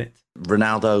 5 minutes.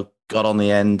 Ronaldo got on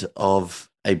the end of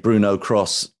a Bruno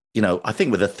cross, I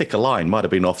think with a thicker line, might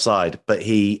have been offside, but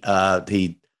he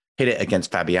hit it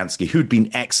against Fabianski, who'd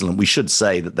been excellent. We should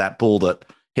say that ball that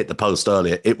hit the post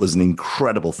earlier, it was an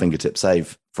incredible fingertip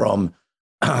save from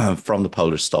the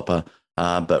Polish stopper.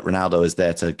 But Ronaldo is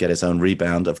there to get his own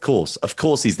rebound. Of course,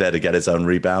 he's there to get his own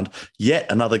rebound. Yet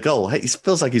another goal. It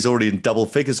feels like he's already in double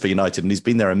figures for United, and he's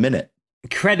been there a minute.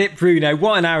 Credit Bruno.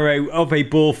 What an arrow of a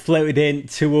ball floated in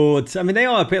towards... I mean, they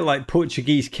are a bit like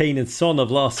Portuguese Kane and Son of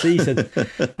last season.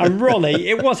 And Ronnie,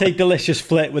 it was a delicious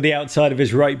flit with the outside of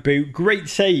his right boot. Great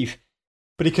save.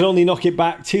 But he could only knock it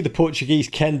back to the Portuguese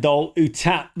Kendall, who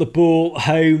tapped the ball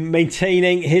home,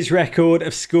 maintaining his record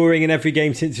of scoring in every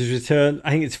game since his return. I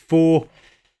think it's 4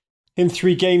 in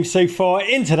 3 games so far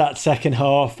into that second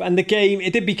half. And the game,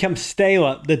 it did become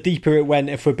staler the deeper it went,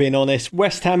 if we're being honest.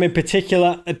 West Ham in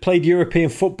particular had played European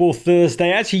football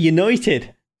Thursday. Actually,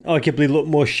 United arguably looked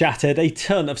more shattered. A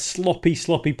ton of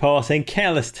sloppy passing,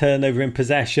 careless turnover in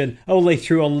possession. Ole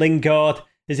threw on Lingard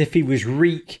as if he was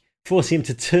Reek, forcing him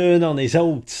to turn on his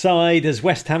old side as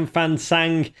West Ham fans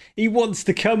sang, "He wants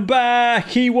to come back!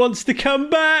 He wants to come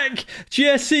back!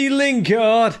 Jesse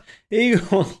Lingard! He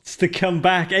wants to come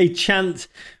back!" A chant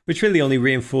which really only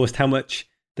reinforced how much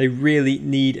they really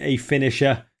need a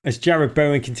finisher as Jarrod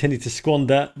Bowen continued to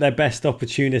squander their best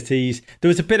opportunities. There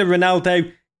was a bit of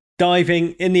Ronaldo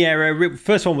diving in the area.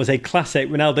 First one was a classic,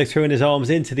 Ronaldo throwing his arms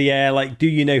into the air like, "Do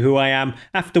you know who I am?"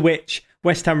 After which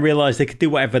West Ham realised they could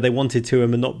do whatever they wanted to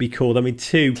him and not be called. I mean,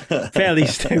 2 fairly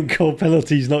stone cold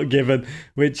penalties not given,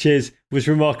 which was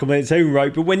remarkable in its own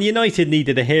right. But when United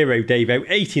needed a hero, Davo,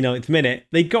 89th minute,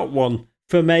 they got one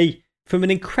from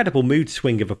an incredible mood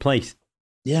swing of a place.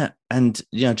 Yeah, and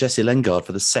Jesse Lingard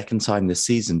for the second time this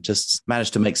season just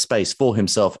managed to make space for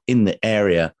himself in the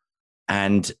area,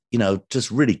 and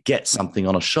just really get something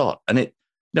on a shot. And it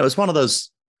was one of those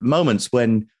moments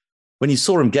when you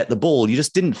saw him get the ball, you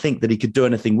just didn't think that he could do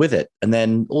anything with it. And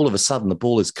then all of a sudden, the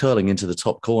ball is curling into the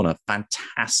top corner.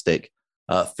 Fantastic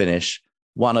finish.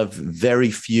 One of very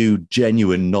few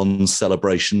genuine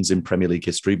non-celebrations in Premier League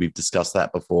history. We've discussed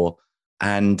that before.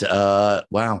 And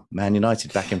wow, Man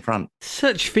United back in front.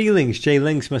 Such feelings Jay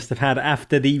Lings must have had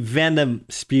after the venom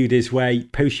spewed his way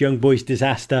post Young Boys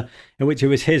disaster, in which it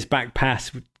was his back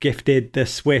pass gifted the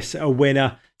Swiss a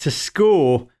winner to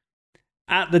score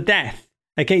at the death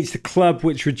against the club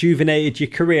which rejuvenated your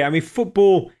career. I mean,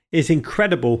 football is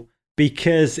incredible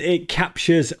because it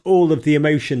captures all of the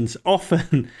emotions,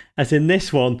 often, as in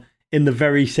this one, in the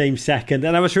very same second.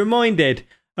 And I was reminded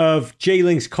of Jay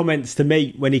Ling's comments to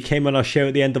me when he came on our show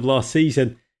at the end of last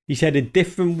season. He said, in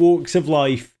different walks of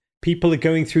life, people are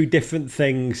going through different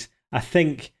things. I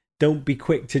think, don't be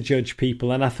quick to judge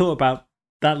people. And I thought about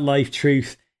that life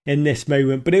truth in this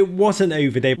moment, but it wasn't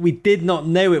over there. We did not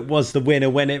know it was the winner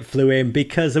when it flew in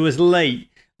because there was late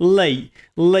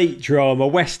drama.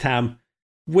 West Ham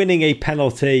winning a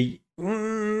penalty.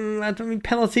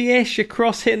 Penalty-ish, a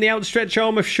cross hitting the outstretched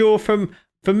arm of Shaw from,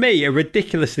 for me, a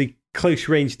ridiculously close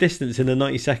range distance in the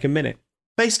 92nd minute.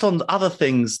 Based on other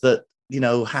things that,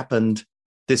 happened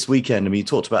this weekend, I mean, you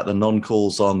talked about the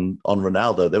non-calls on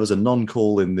Ronaldo. There was a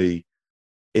non-call in the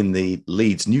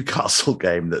Leeds Newcastle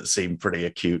game that seemed pretty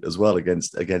acute as well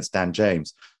against Dan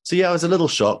James. So yeah, I was a little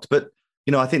shocked, but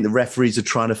I think the referees are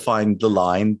trying to find the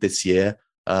line this year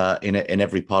in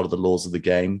every part of the laws of the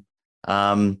game.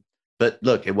 But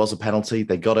look, it was a penalty.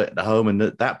 They got it at home, and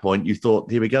at that point, you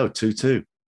thought, here we go, 2-2.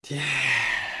 Yeah,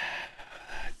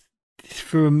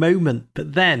 for a moment,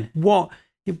 but then what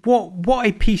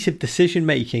a piece of decision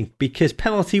making, because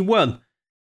penalty 1,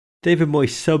 David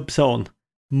Moyes subs on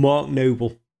Mark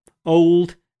Noble,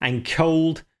 old and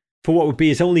cold, for what would be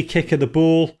his only kick of the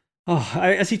ball.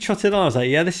 As he trotted on, I was like,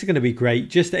 yeah, this is going to be great.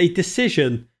 Just a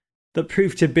decision that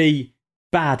proved to be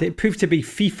bad. It proved to be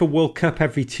FIFA World Cup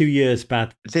every 2 years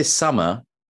bad. This summer,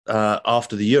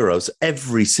 after the Euros,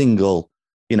 every single,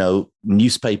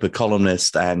 newspaper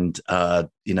columnist and,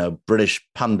 British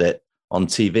pundit on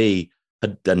TV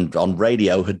and on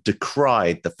radio had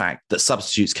decried the fact that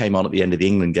substitutes came on at the end of the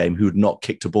England game who had not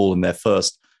kicked a ball in their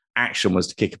first action was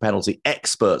to kick a penalty.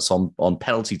 Experts on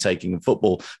penalty taking in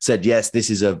football said, yes, this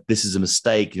is a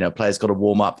mistake. Players got to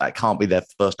warm up. That can't be their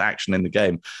first action in the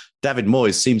game. David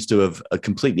Moyes seems to have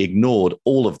completely ignored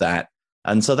all of that.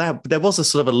 And so there was a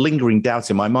sort of a lingering doubt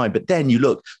in my mind. But then you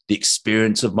look, the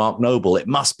experience of Mark Noble, it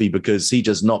must be because he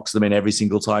just knocks them in every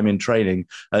single time in training.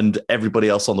 And everybody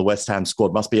else on the West Ham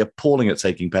squad must be appalling at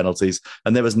taking penalties.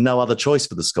 And there was no other choice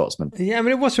for the Scotsman. Yeah, I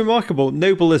mean, it was remarkable.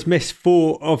 Noble has missed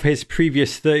 4 of his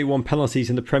previous 31 penalties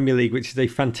in the Premier League, which is a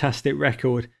fantastic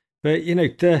record. But,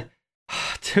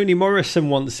 Tony Morrison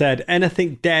once said,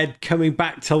 anything dead coming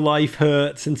back to life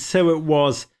hurts. And so it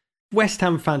was. West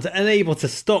Ham fans are unable to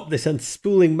stop this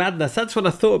unspooling madness. That's what I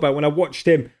thought about when I watched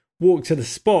him walk to the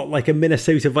spot like a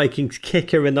Minnesota Vikings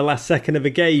kicker in the last second of a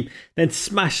game, then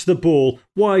smash the ball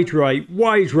wide right.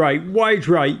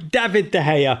 David De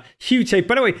Gea, huge save.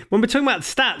 By the way, when we're talking about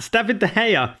stats, David De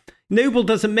Gea, Noble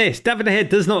doesn't miss. David De Gea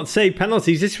does not save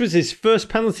penalties. This was his first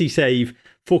penalty save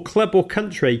for club or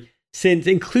country since,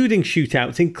 including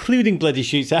shootouts, including bloody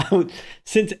shootouts,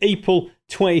 since April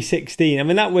 2016. I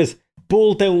mean, that was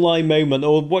ball don't lie moment,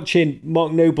 or watching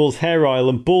Mark Noble's Hair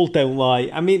Island, ball don't lie.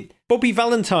 I mean, Bobby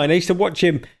Valentine, I used to watch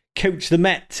him coach the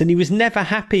Mets, and he was never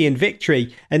happy in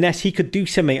victory unless he could do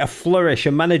something, a flourish,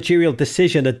 a managerial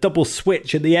decision, a double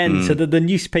switch at the end, so that the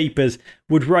newspapers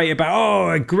would write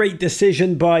about, a great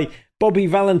decision by Bobby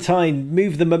Valentine,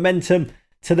 move the momentum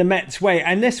to the Mets' way.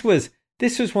 And this was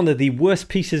one of the worst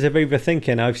pieces of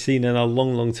overthinking I've seen in a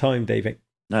long, long time, David.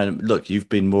 Now, look, you've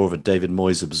been more of a David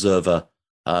Moyes observer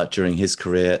during his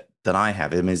career than I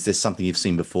have. I mean, is this something you've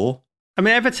seen before? I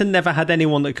mean, Everton never had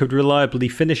anyone that could reliably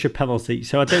finish a penalty,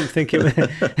 so I don't think it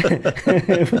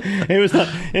was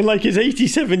in like his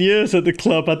 87 years at the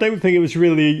club. I don't think it was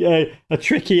really a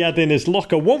trick he had in his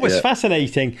locker. What was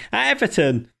fascinating at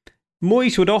Everton,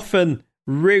 Moyes would often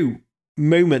rue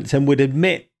moments and would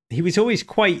admit he was always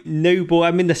quite noble.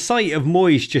 I mean, the sight of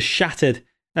Moyes just shattered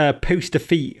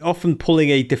post-defeat, often pulling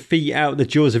a defeat out of the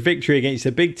jaws of victory against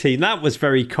a big team. That was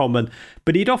very common.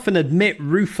 But he'd often admit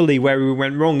ruefully where he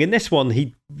went wrong. In this one,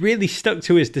 he really stuck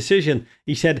to his decision.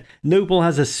 He said, Noble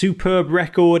has a superb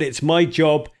record. It's my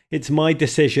job. It's my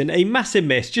decision. A massive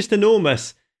miss, just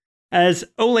enormous. As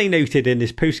Ole noted in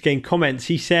his post-game comments,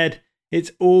 he said,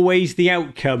 it's always the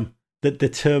outcome that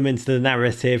determines the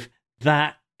narrative.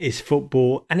 That is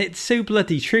football. And it's so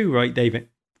bloody true, right, David?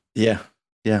 Yeah,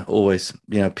 always.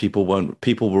 People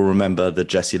will remember the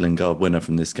Jesse Lingard winner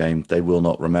from this game. They will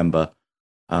not remember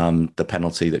the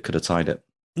penalty that could have tied it.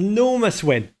 Enormous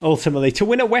win, ultimately. To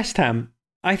win at West Ham,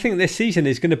 I think this season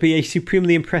is going to be a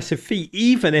supremely impressive feat,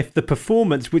 even if the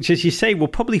performance, which, as you say, we'll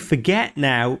probably forget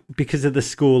now because of the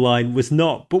scoreline, was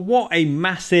not. But what a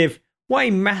massive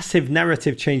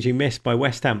narrative-changing miss by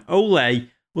West Ham. Ole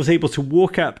was able to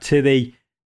walk up to the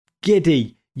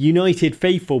giddy United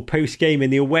faithful post-game in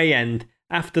the away end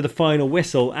after the final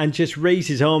whistle and just raise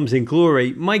his arms in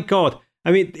glory. My God,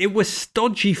 I mean, it was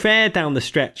stodgy fare down the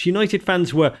stretch. United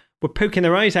fans were poking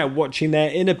their eyes out watching their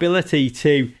inability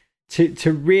to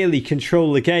really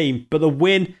control the game. But the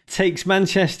win takes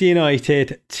Manchester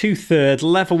United to third,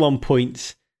 level on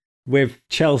points with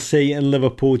Chelsea and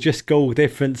Liverpool, just goal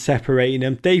difference separating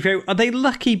them. Dave, are they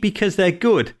lucky because they're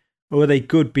good? Or are they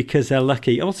good because they're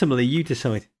lucky? Ultimately, you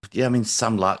decide. Yeah, I mean,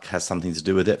 some luck has something to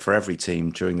do with it for every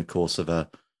team during the course of a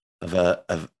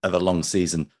long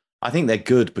season. I think they're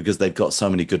good because they've got so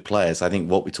many good players. I think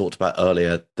what we talked about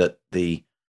earlier, that the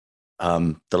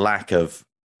lack of,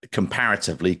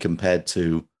 comparatively compared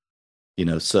to,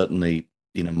 certainly,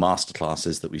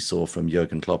 masterclasses that we saw from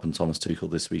Jurgen Klopp and Thomas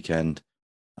Tuchel this weekend,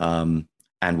 and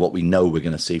what we know we're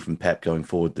going to see from Pep going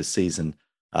forward this season,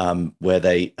 where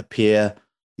they appear,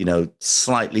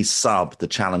 slightly sub the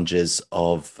challenges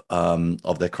of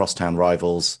their crosstown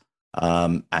rivals,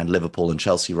 and Liverpool and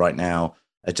Chelsea right now,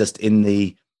 are just in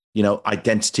the,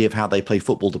 identity of how they play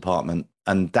football department.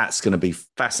 And that's going to be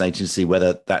fascinating to see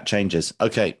whether that changes.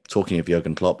 Okay, talking of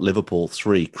Jurgen Klopp, Liverpool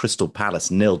 3, Crystal Palace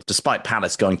 0. Despite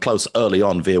Palace going close early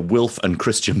on via Wilf and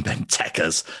Christian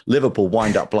Benteke's, Liverpool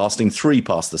wind up blasting 3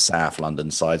 past the South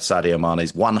London side. Sadio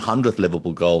Mane's 100th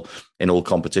Liverpool goal in all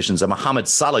competitions, a Mohamed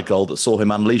Salah goal that saw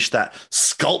him unleash that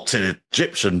sculpted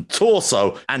Egyptian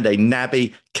torso, and a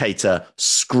Naby Keita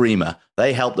screamer.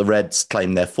 They helped the Reds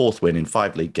claim their 4th win in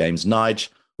 5 league games. Nige,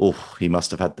 he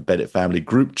must have had the Bennett family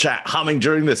group chat humming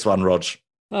during this one, Rog.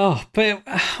 Oh, but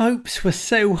hopes were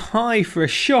so high for a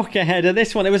shock ahead of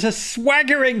this one. It was a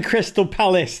swaggering Crystal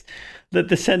Palace that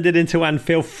descended into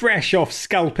Anfield, fresh off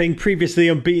scalping previously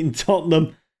unbeaten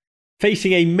Tottenham,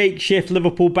 facing a makeshift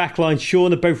Liverpool backline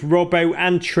shorn of both Robbo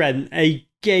and Trent. A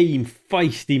game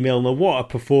feisty Milner, what a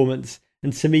performance.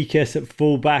 And Tsimikas at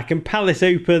full-back. And Palace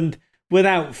opened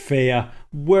without fear,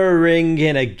 whirring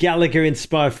in a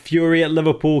Gallagher-inspired fury at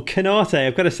Liverpool. Konate,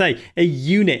 I've got to say, a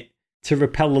unit to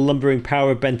repel the lumbering power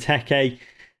of Benteke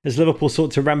as Liverpool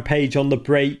sought to rampage on the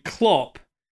break. Klopp,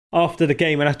 after the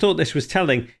game, and I thought this was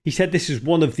telling, he said this is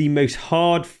one of the most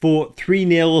hard-fought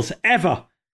 3-0s ever.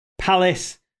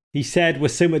 Palace, he said,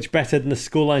 was so much better than the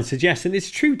scoreline suggests. And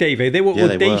it's true, Davo. They were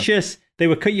audacious. They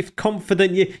were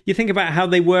confident. You think about how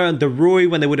they were under Roy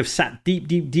when they would have sat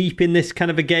deep in this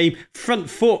kind of a game. Front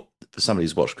foot. For somebody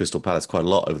who's watched Crystal Palace quite a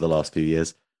lot over the last few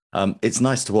years, it's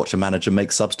nice to watch a manager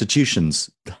make substitutions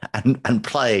and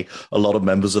play a lot of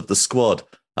members of the squad.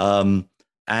 And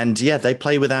yeah, they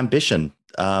play with ambition.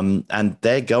 And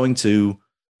they're going to,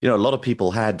 a lot of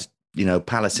people had,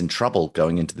 Palace in trouble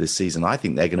going into this season. I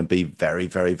think they're going to be very,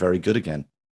 very, very good again.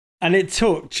 And it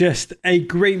took just a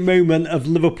great moment of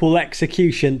Liverpool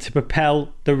execution to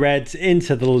propel the Reds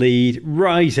into the lead.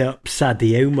 Rise up,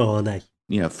 Sadio Mane.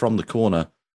 From the corner,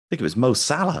 I think it was Mo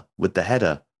Salah with the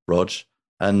header, Rog.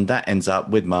 And that ends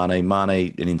up with Mane.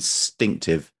 Mane,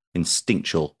 an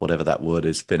instinctual, whatever that word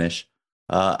is, finish.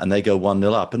 And they go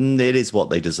 1-0 up. And it is what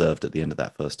they deserved at the end of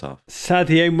that first half.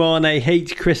 Sadio Mane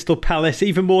hates Crystal Palace,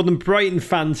 even more than Brighton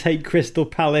fans hate Crystal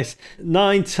Palace.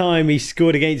 9 times he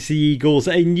scored against the Eagles,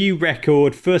 a new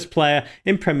record. First player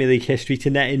in Premier League history to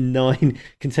net in 9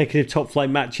 consecutive top-flight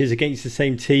matches against the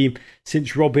same team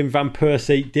since Robin van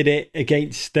Persie did it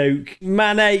against Stoke.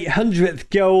 Mane, 100th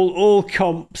goal, all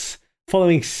comps,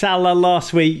 following Salah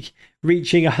last week,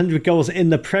 reaching 100 goals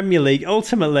in the Premier League.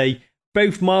 Ultimately,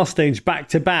 both milestones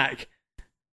back-to-back.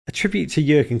 A tribute to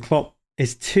Jurgen Klopp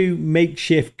is 2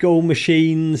 makeshift goal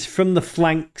machines from the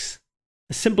flanks.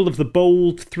 A symbol of the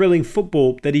bold, thrilling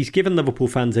football that he's given Liverpool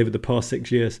fans over the past 6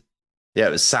 years. Yeah,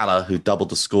 it was Salah who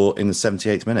doubled the score in the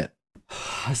 78th minute.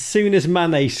 As soon as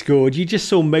Mane scored, you just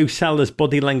saw Mo Salah's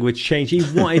body language change. He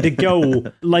wanted a goal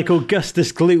like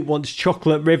Augustus Gloop wants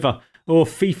Chocolate River. Or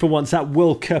FIFA wants that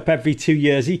World Cup every 2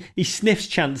 years. He sniffs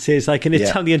chances like an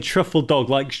Italian truffle dog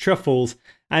likes truffles.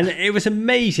 And it was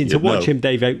amazing to watch him,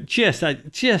 Davo.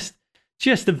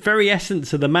 Just the very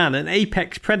essence of the man. An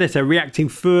apex predator reacting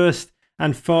first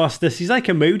and fastest. He's like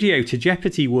a Modio to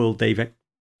Jeopardy World, Davo.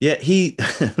 Yeah,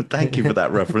 thank you for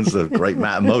that reference. The great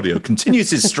Matt Amodio continues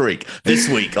his streak this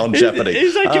week on Jeopardy.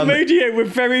 He's like a Modio with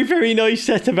very, very nice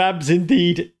set of abs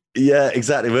indeed. Yeah,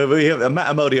 exactly.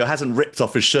 Matt Amodio hasn't ripped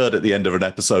off his shirt at the end of an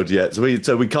episode yet,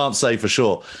 so we can't say for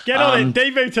sure. Get on it,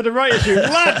 Davo to the right of you.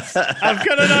 Lads, I've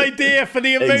got an idea for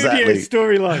the Amodio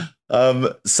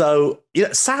storyline. So,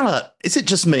 Salah, is it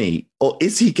just me, or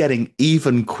is he getting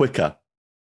even quicker?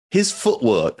 His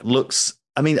footwork looks...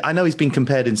 I know he's been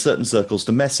compared in certain circles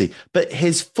to Messi, but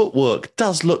his footwork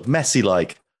does look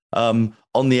Messi-like. On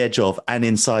the edge of and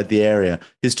inside the area.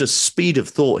 His just speed of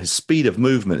thought, his speed of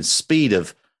movement, his speed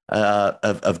of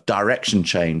direction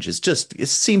change. It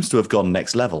seems to have gone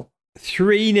next level.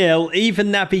 3-0. Even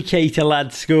Naby Keita,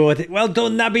 lad, scored. Well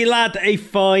done, Naby, lad. A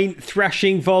fine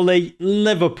thrashing volley.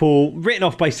 Liverpool, written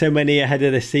off by so many ahead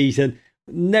of the season.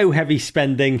 No heavy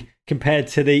spending compared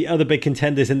to the other big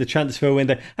contenders in the transfer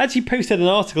window. I actually posted an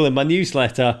article in my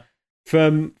newsletter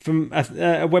from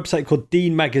a website called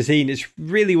Dean Magazine. It's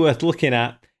really worth looking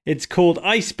at. It's called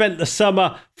I Spent the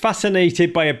Summer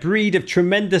Fascinated by a Breed of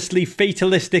Tremendously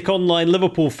Fatalistic Online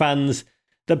Liverpool Fans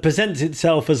that presents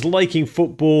itself as liking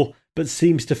football but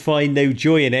seems to find no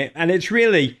joy in it. And it's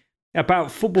really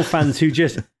about football fans who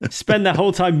just spend their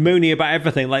whole time moaning about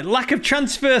everything, like lack of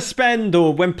transfer spend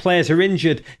or when players are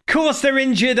injured. Of course they're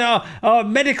injured. Our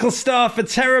medical staff are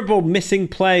terrible. Missing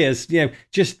players.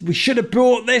 We should have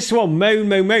brought this one.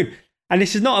 Moan. And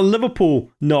this is not a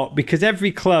Liverpool knot, because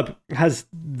every club has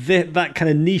that kind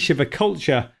of niche of a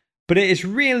culture. But it is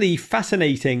really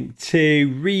fascinating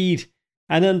to read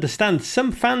and understand.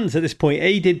 Some fans at this point,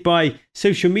 aided by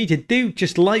social media, do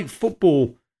just like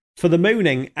football for the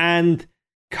moaning. And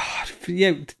God,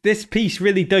 this piece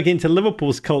really dug into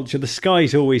Liverpool's culture. The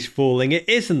sky's always falling. It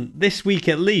isn't. This week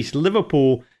at least,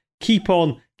 Liverpool keep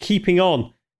on keeping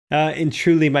on. In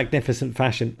truly magnificent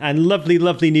fashion. And lovely,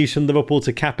 lovely news from Liverpool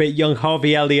to cap it. Young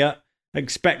Harvey Elliott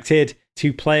expected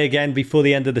to play again before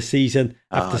the end of the season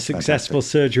after successful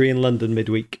surgery in London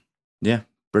midweek. Yeah,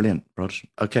 brilliant, Rog.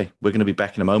 Okay, we're going to be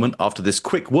back in a moment after this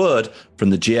quick word from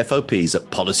the GFOPs at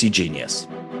Policy Genius.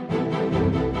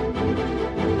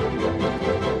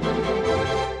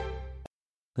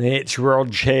 It's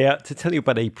Rog here to tell you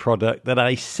about a product that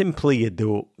I simply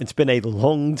adore. It's been a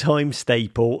long-time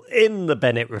staple in the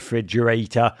Bennett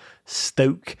refrigerator,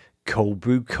 Stoke Cold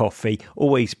Brew Coffee.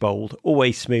 Always bold,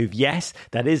 always smooth. Yes,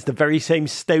 that is the very same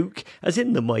Stoke as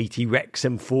in the mighty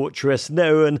Wrexham fortress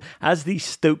known as the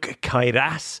Stoke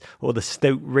Kairas or the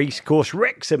Stoke Racecourse,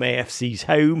 Wrexham AFC's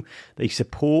home. They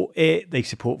support it, they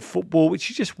support football,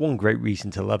 which is just one great reason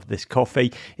to love this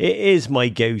coffee. It is my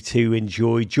go-to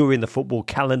enjoy during the football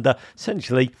calendar,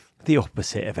 essentially the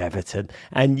opposite of Everton.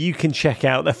 And you can check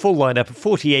out their full lineup of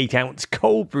 48-ounce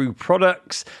cold brew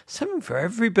products, something for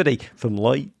everybody, from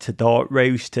light to dark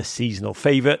roast to seasonal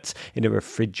favourites in a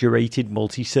refrigerated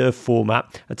multi-serve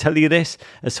format. I tell you this,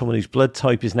 as someone whose blood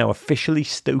type is now officially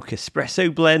Stoke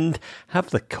Espresso Blend,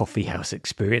 have the coffee house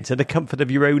experience in the comfort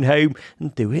of your own home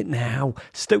and do it now.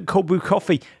 Stoke Cold Brew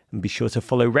Coffee, and be sure to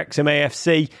follow Wrexham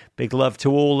AFC. Big love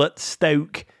to all at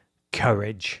Stoke.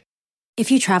 Courage. If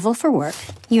you travel for work,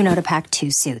 you know to pack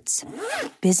 2 suits.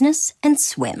 Business and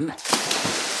swim.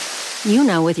 You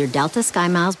know with your Delta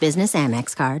SkyMiles Business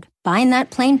Amex card, buying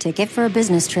that plane ticket for a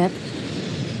business trip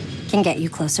can get you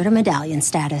closer to medallion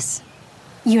status.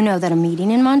 You know that a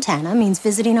meeting in Montana means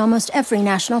visiting almost every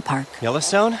national park.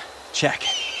 Yellowstone? Check.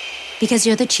 Because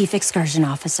you're the chief excursion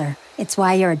officer. It's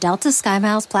why you're a Delta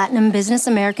SkyMiles Platinum Business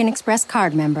American Express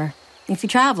card member. If you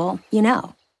travel, you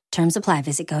know. Terms apply.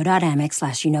 Visit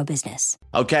go.amex/you-know-business.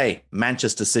 Okay,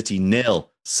 Manchester City 0,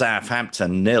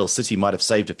 Southampton 0. City might have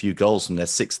saved a few goals from their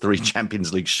 6-3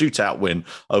 Champions League shootout win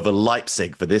over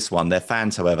Leipzig for this one. Their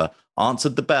fans, however,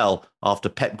 answered the bell after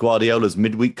Pep Guardiola's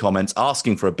midweek comments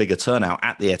asking for a bigger turnout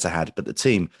at the Etihad, but the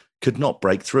team could not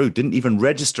break through, didn't even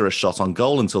register a shot on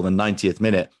goal until the 90th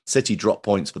minute. City dropped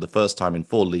points for the first time in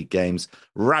 4 league games.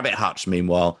 Rabbit Hutch,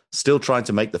 meanwhile, still trying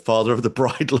to make the father of the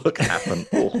bride look happen.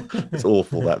 Oh, it's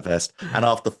awful, that vest. And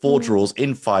after 4 draws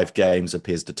in 5 games,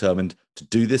 appears determined to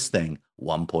do this thing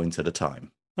 1 point at a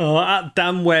time. Oh, at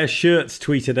Damn Wear Shirts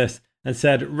tweeted us and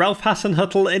said, Ralph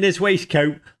Hasenhüttl in his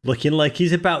waistcoat, looking like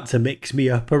he's about to mix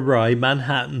me up a Rye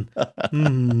Manhattan.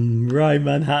 Rye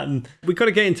Manhattan. We've got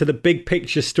to get into the big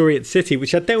picture story at City,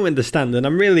 which I don't understand, and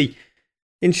I'm really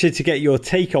interested to get your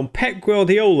take on. Pep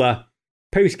Guardiola,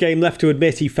 post-game, left to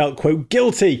admit he felt, quote,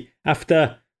 guilty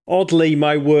after, oddly,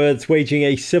 my words, waging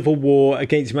a civil war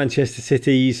against Manchester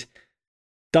City's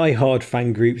die-hard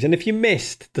fan groups. And if you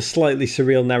missed the slightly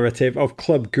surreal narrative of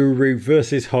Club Guru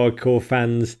versus hardcore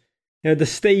fans, you know, the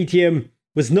stadium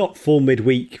was not full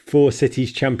midweek for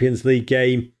City's Champions League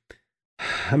game,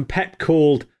 and Pep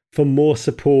called for more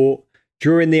support,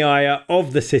 drawing the ire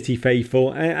of the City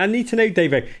faithful. I need to know,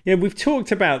 David, you know, we've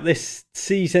talked about this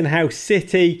season how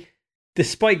City,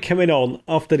 despite coming on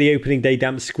after the opening day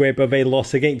damp squib of a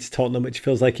loss against Tottenham, which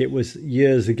feels like it was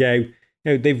years ago, you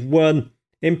know, they've won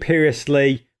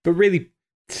imperiously, but really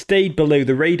stayed below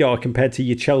the radar compared to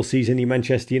your Chelsea's and your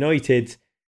Manchester United's.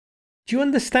 Do you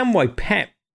understand why Pep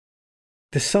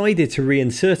decided to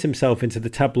reinsert himself into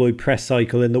the tabloid press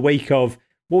cycle in the wake of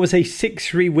what was a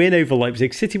 6-3 win over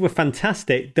Leipzig? City were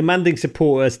fantastic, demanding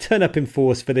supporters turn up in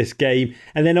force for this game,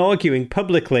 and then arguing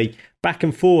publicly back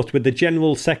and forth with the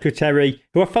General Secretary,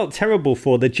 who I felt terrible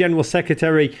for, the General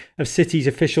Secretary of City's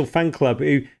official fan club,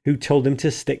 who told him to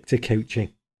stick to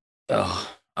coaching.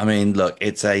 Oh, I mean, look,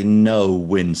 it's a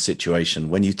no-win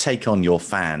situation. When you take on your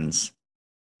fans,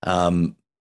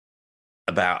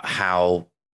 about how,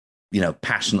 you know,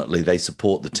 passionately they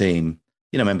support the team.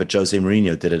 You know, remember Jose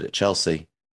Mourinho did it at Chelsea,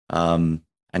 and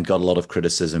got a lot of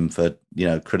criticism for, you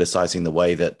know, criticizing the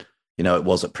way that, you know, it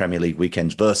was at Premier League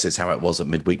weekends versus how it was at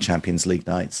midweek Champions League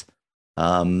nights.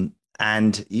 And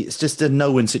it's just a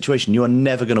no-win situation. You are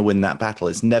never going to win that battle.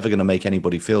 It's never going to make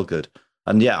anybody feel good.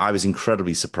 And yeah, I was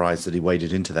incredibly surprised that he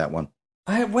waded into that one.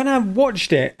 When I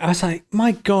watched it, I was like,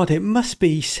 my God, it must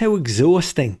be so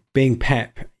exhausting being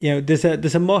Pep. You know,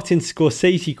 there's a Martin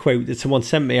Scorsese quote that someone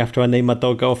sent me after I named my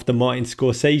dog after Martin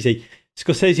Scorsese.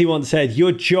 Scorsese once said,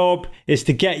 your job is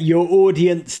to get your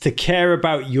audience to care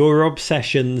about your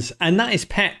obsessions. And that is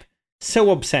Pep. So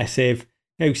obsessive,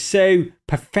 you know, so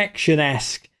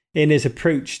perfection-esque in his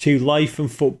approach to life and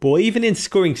football. Even in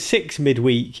scoring 6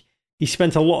 midweek, he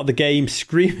spent a lot of the game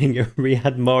screaming at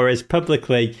Riyad Mahrez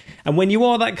publicly. And when you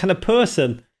are that kind of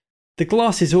person, the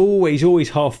glass is always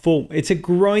half full. It's a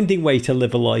grinding way to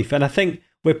live a life. And I think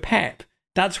with Pep,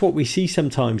 that's what we see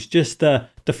sometimes, just the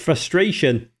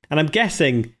frustration. And I'm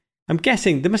guessing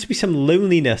there must be some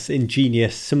loneliness in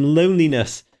genius, some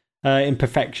loneliness in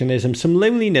perfectionism, some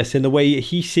loneliness in the way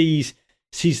he sees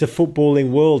the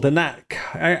footballing world. And that,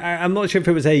 I'm not sure if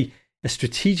it was a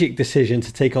strategic decision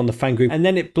to take on the fan group. And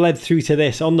then it bled through to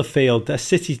this on the field. A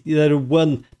City that had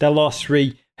won their last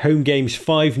 3 home games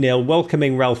 5-0,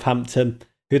 welcoming Ralph Hampton,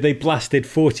 who they blasted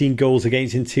 14 goals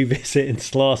against in 2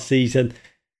 visits last season.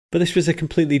 But this was a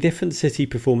completely different City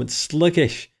performance.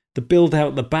 Sluggish, the build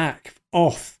out the back,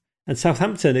 off. And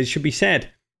Southampton, it should be said,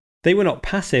 they were not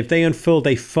passive. They unfurled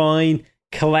a fine,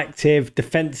 collective,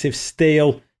 defensive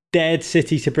steel, dared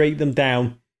City to break them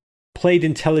down, played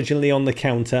intelligently on the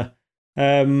counter.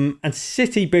 And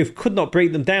City both could not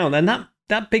break them down. And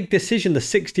that big decision, the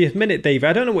 60th minute, Dave,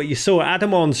 I don't know what you saw.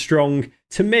 Adam Armstrong,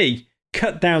 to me,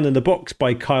 cut down in the box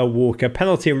by Kyle Walker.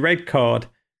 Penalty and red card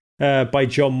by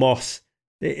John Moss.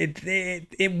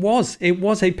 It was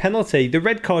a penalty. The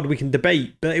red card we can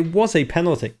debate, but it was a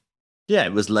penalty. Yeah,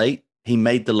 it was late. He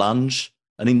made the lunge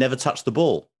and he never touched the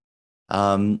ball.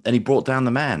 And he brought down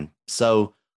the man.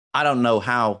 So I don't know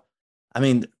how. I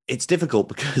mean, it's difficult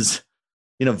because,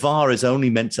 VAR is only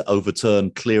meant to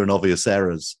overturn clear and obvious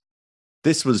errors.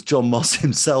 This was John Moss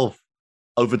himself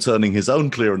overturning his own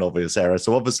clear and obvious error.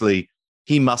 So obviously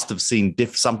he must have seen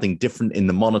something different in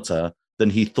the monitor than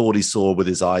he thought he saw with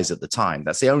his eyes at the time.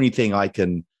 That's the only thing I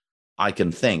can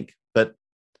think. But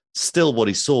still, what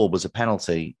he saw was a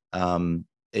penalty.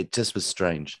 It just was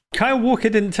strange. Kyle Walker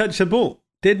didn't touch the ball.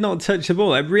 Did not touch the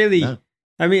ball. No.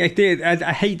 I mean, I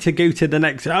hate to go to the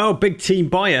next, big team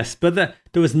bias, but there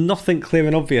was nothing clear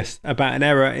and obvious about an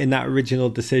error in that original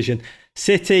decision.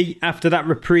 City, after that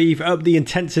reprieve, upped the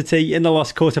intensity in the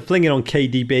last quarter, flinging on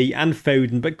KDB and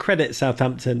Foden, but credit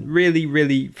Southampton. Really,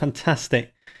 really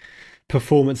fantastic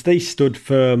performance. They stood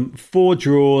firm. 4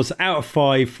 draws out of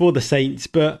 5 for the Saints,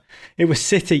 but it was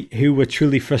City who were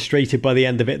truly frustrated by the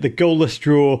end of it. The goalless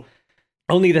draw,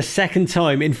 only the second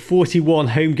time in 41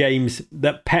 home games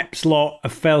that Pep's lot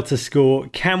have failed to score.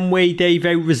 Can we,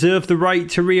 Davo, reserve the right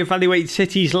to reevaluate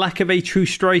City's lack of a true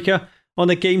striker on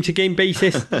a game-to-game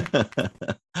basis?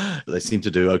 They seem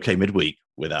to do okay midweek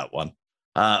without one.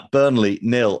 Burnley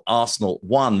 0, Arsenal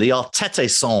 1. The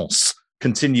Arteta-sance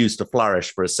continues to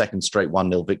flourish for a second straight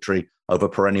 1-0 victory over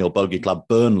perennial bogey club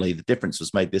Burnley. The difference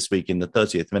was made this week in the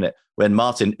 30th minute when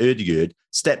Martin Ødegaard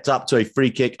stepped up to a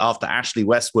free kick after Ashley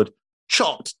Westwood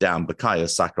chopped down Bukayo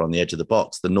Saka on the edge of the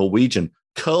box. The Norwegian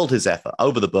curled his effort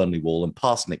over the Burnley wall and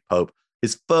past Nick Pope,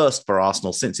 his first for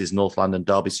Arsenal since his North London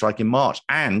derby strike in March.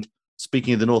 And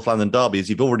speaking of the North London derby, as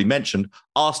you've already mentioned,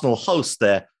 Arsenal host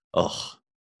their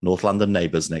North London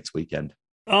neighbours next weekend.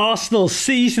 Arsenal's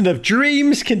season of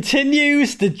dreams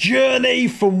continues. The journey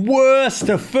from worst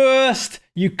to first.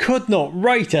 You could not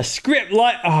write a script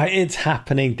like... it's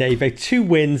happening, Dave. 2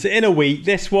 wins in a week.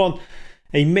 This one,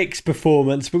 a mixed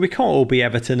performance, but we can't all be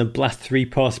Everton and blast 3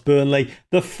 past Burnley.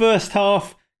 The first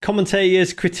half,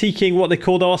 commentators critiquing what they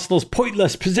called Arsenal's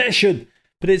pointless possession.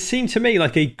 But it seemed to me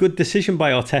like a good decision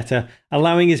by Arteta,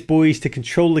 allowing his boys to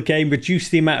control the game, reduce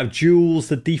the amount of duels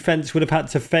the defence would have had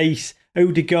to face.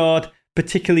 Ødegaard,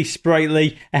 particularly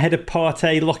sprightly, ahead of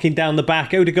Partey, locking down the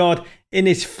back. Ødegaard, in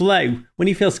his flow, when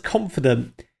he feels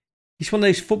confident, he's one of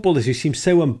those footballers who seems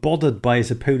so unbothered by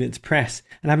his opponent's press.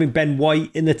 And having Ben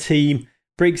White in the team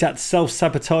breaks that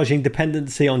self-sabotaging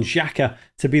dependency on Xhaka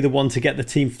to be the one to get the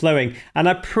team flowing. And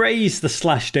I praise the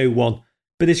Slashdo one,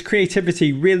 but his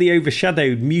creativity really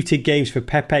overshadowed muted games for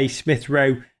Pepe, Smith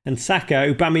Rowe and Saka.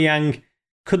 Aubameyang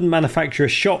couldn't manufacture a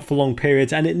shot for long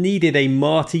periods, and it needed a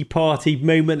Marty Party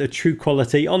moment of true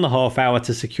quality on the half hour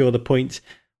to secure the points.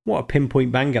 What a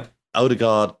pinpoint banger.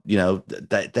 Ødegaard,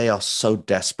 they are so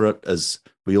desperate, as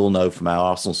we all know from our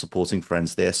Arsenal supporting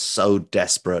friends. They're so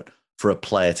desperate for a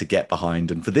player to get behind.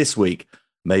 And for this week,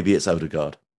 maybe it's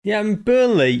Ødegaard. Yeah, and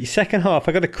Burnley, second half,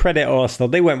 I got to credit Arsenal.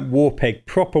 They went war pig,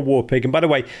 proper war pig. And by the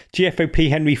way, GFOP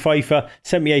Henry Pfeiffer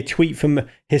sent me a tweet from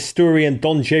historian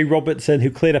Don J. Robertson, who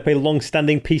cleared up a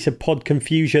long-standing piece of pod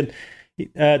confusion.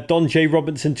 Don J.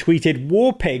 Robertson tweeted,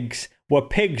 war pigs were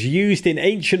pigs used in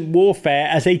ancient warfare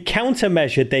as a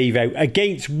countermeasure, Davo,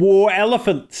 against war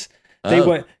elephants. They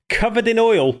were covered in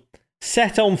oil,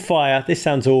 set on fire. This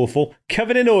sounds awful.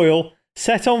 Covered in oil,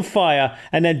 set on fire,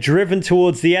 and then driven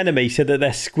towards the enemy so that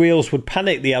their squeals would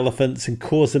panic the elephants and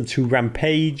cause them to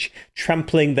rampage,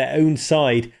 trampling their own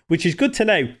side, which is good to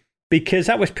know because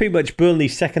that was pretty much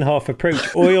Burnley's second half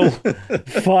approach. Oil,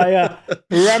 fire,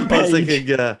 rampage. I was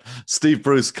thinking Steve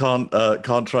Bruce can't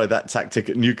try that tactic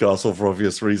at Newcastle for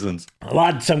obvious reasons.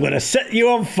 Lads, I'm going to set you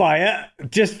on fire.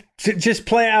 Just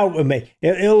play it out with me.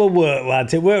 It'll work,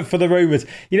 lads. It worked for the Romans.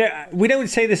 We don't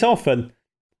say this often.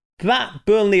 That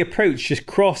Burnley approach, just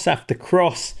cross after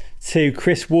cross to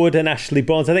Chris Wood and Ashley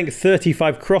Barnes. I think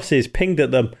 35 crosses pinged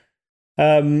at them.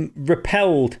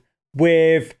 Repelled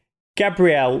with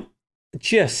Gabriel,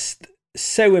 just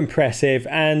so impressive.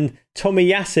 And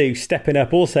Tomiyasu stepping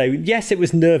up also. Yes, it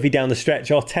was nervy down the stretch.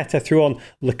 Arteta threw on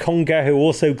Lokonga, who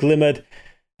also glimmered.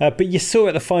 But you saw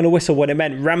at the final whistle what it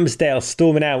meant. Ramsdale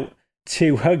storming out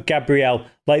to hug Gabriel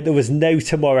like there was no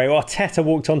tomorrow. Arteta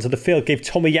walked onto the field, gave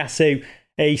Tomiyasu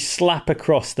a slap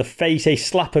across the face, a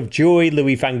slap of joy,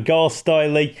 Louis van Gaal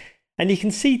style. And you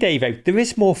can see, Davo, there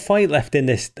is more fight left in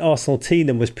this Arsenal team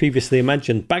than was previously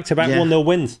imagined. Back-to-back 1-0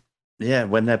 wins. Yeah,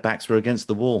 when their backs were against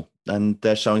the wall. And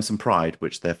they're showing some pride,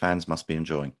 which their fans must be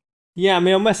enjoying. Yeah, I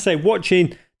mean, I must say,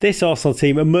 watching this Arsenal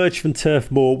team emerge from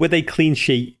Turf Moor with a clean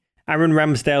sheet, Aaron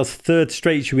Ramsdale's third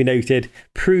straight, should be noted,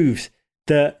 proves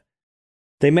that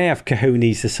they may have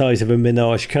cojones the size of a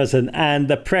Minaj cousin, and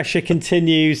the pressure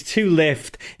continues to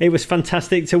lift. It was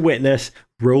fantastic to witness.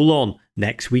 Roll on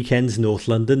next weekend's North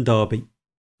London derby.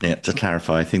 Yeah, to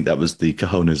clarify, I think that was the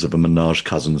cojones of a Minaj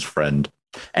cousin's friend.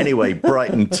 Anyway,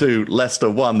 Brighton 2, Leicester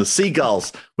 1. The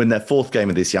Seagulls win their fourth game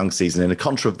of this young season in a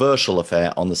controversial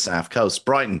affair on the South Coast.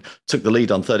 Brighton took the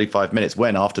lead on 35 minutes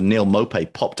when, after Neil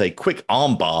Maupay popped a quick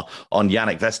armbar on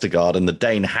Yannick Vestergaard and the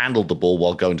Dane handled the ball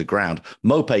while going to ground,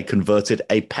 Maupay converted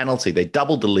a penalty. They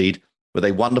doubled the lead with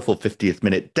a wonderful 50th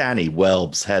minute Danny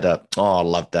Welbs header. Oh, I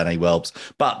love Danny Welbs.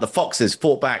 But the Foxes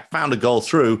fought back, found a goal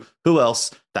through. Who else?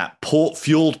 That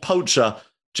port-fueled poacher,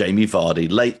 Jamie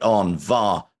Vardy. Late on,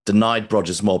 VAR denied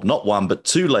Brodge's Mob not one but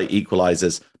two late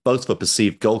equalisers, both for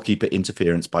perceived goalkeeper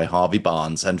interference by Harvey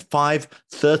Barnes. And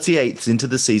 5/38 into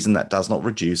the season, that does not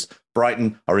reduce.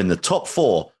 Brighton are in the top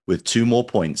four with 2 more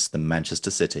points than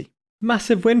Manchester City.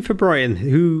 Massive win for Brighton,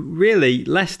 who really,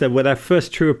 Leicester were their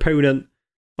first true opponent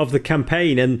of the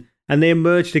campaign, and they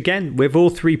emerged again with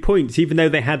all 3 points, even though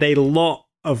they had a lot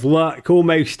of luck,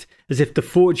 almost as if the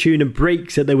fortune and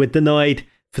breaks that they were denied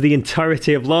for the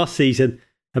entirety of last season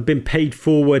have been paid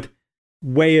forward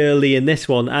way early in this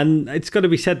one. And it's got to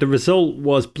be said, the result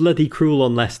was bloody cruel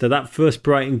on Leicester. That first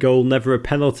Brighton goal, never a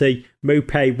penalty.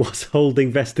 Maupay was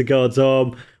holding Vestergaard's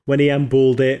arm when he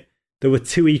handballed it. There were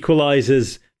 2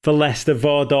 equalisers for Leicester.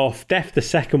 Vardoff, deft the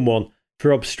second one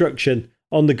for obstruction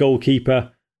on the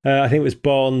goalkeeper. I think it was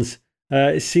Barnes.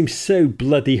 It seems so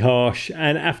bloody harsh.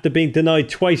 And after being denied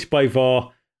twice by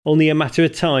VAR, only a matter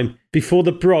of time before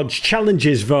the Brodge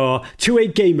challenges VAR to a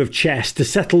game of chess to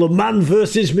settle a man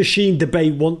versus machine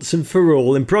debate once and for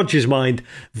all. In Brodge's mind,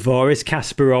 VAR is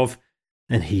Kasparov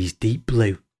and he's deep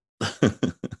blue.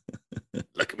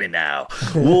 Look at me now.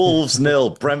 Wolves 0,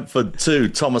 Brentford 2.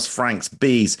 Thomas Frank's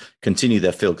Bees continue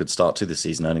their feel-good start to the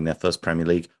season, earning their first Premier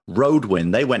League road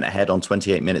win. They went ahead on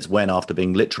 28 minutes when, after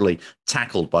being literally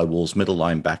tackled by Wolves middle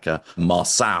linebacker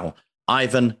Marçal,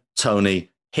 Ivan Toney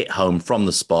hit home from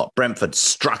the spot. Brentford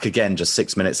struck again just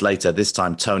 6 minutes later, this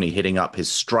time Toney hitting up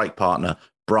his strike partner,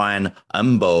 Brian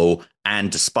Mbo, and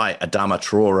despite Adama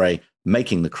Traore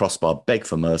making the crossbar beg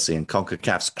for mercy and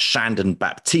CONCACAF's Shandon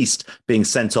Baptiste being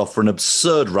sent off for an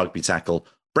absurd rugby tackle,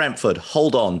 Brentford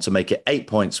hold on to make it 8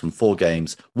 points from 4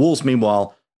 games. Wolves,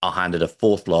 meanwhile, are handed a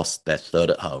 4th loss, their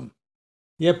 3rd at home.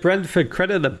 Yeah, Brentford,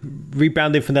 credit them,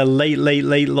 rebounding from their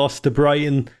late loss to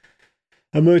Brighton.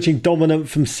 Emerging dominant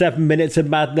from 7 minutes of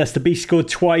madness. The Beast scored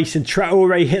twice and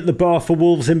Traore hit the bar for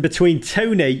Wolves in between.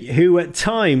 Toney, who at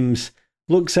times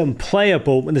looks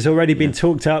unplayable and has already been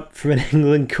talked up for an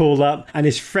England call-up, and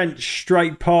his French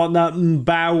strike partner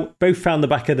Mbao both found the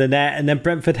back of the net, and then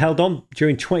Brentford held on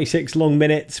during 26 long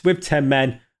minutes with 10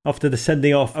 men after the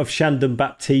sending off of Shandon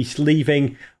Baptiste,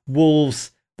 leaving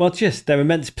Wolves, well, just their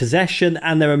immense possession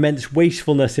and their immense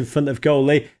wastefulness in front of goal.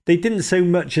 They didn't so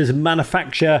much as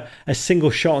manufacture a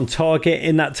single shot on target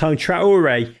in that time.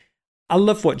 Traore, I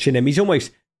love watching him. He's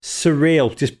almost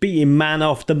surreal, just beating man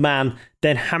after man,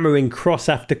 then hammering cross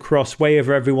after cross way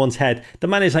over everyone's head. The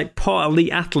man is like part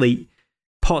elite athlete,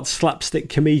 part slapstick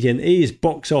comedian. He is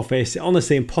box office.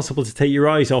 Honestly, impossible to take your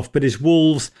eyes off. But his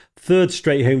Wolves' 3rd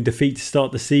straight home defeat to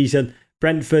start the season.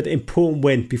 Brentford, important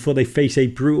win before they face a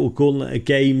brutal gauntlet of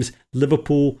games.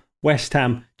 Liverpool, West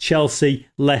Ham, Chelsea,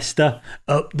 Leicester,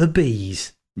 up the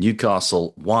Bees.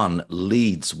 Newcastle 1,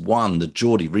 Leeds 1, the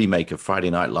Geordie remake of Friday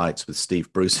Night Lights with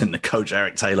Steve Bruce in the coach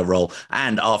Eric Taylor role.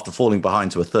 And after falling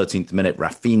behind to a 13th minute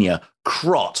Rafinha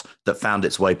crot that found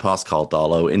its way past Carl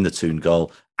Darlow in the Toon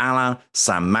goal, Alain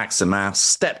Saint-Maximin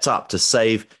stepped up to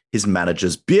save his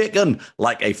manager's Bierken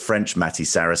like a French Matty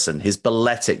Saracen. His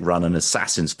balletic run and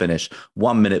assassin's finish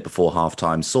 1 minute before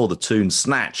halftime saw the Toon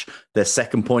snatch their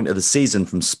 2nd point of the season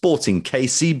from sporting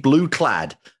KC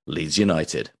blue-clad Leeds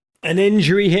United. An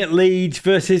injury hit Leeds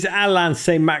versus Alain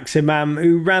Saint-Maximin,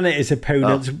 who ran at his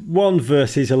opponents 1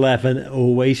 versus 11,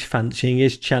 always fancying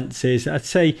his chances. I'd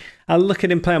say, I look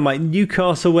at him play, I'm like,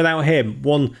 Newcastle without him,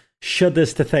 one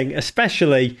shudders to think,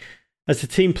 especially as the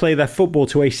team play their football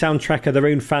to a soundtrack of their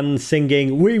own fans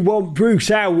singing, "We want Bruce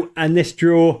out," and this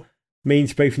draw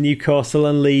means both Newcastle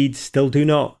and Leeds still do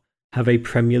not have a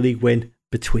Premier League win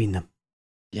between them.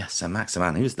 Yes, St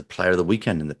Maximin, he was the player of the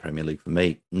weekend in the Premier League for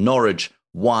me. Norwich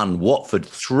 1, Watford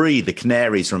 3. The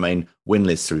Canaries remain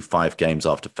winless through 5 games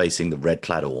after facing the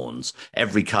red-clad Horns.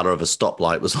 Every colour of a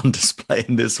stoplight was on display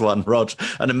in this one, Rog.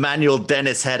 An Emmanuel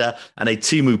Dennis header and a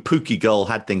Timu Pukki goal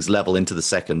had things level into the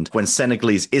second when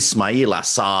Senegalese Ismail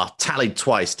Assar tallied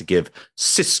twice to give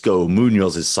Cisco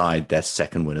Munoz's side their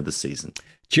second win of the season.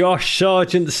 Josh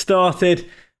Sargent started,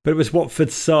 but it was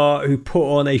Watford's Sarr who put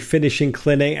on a finishing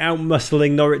clinic,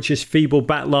 outmuscling Norwich's feeble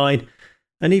backline.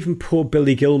 And even poor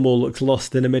Billy Gilmour looks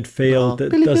lost in a midfield that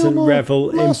Billy doesn't Gilmour,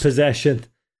 revel in possession.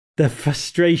 The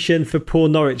frustration for poor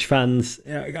Norwich fans,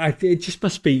 it just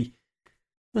must be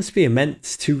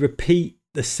immense to repeat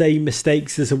the same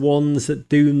mistakes as the ones that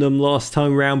doomed them last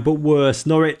time round, but worse.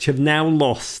 Norwich have now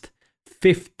lost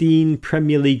 15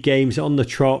 Premier League games on the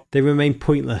trot. They remain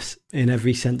pointless in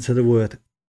every sense of the word.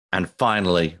 And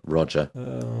finally, Roger,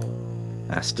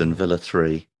 Aston Villa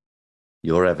 3.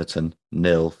 Your Everton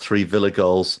 0. 3 Villa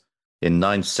goals in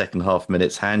 9 second-half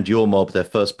minutes hand your mob their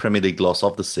first Premier League loss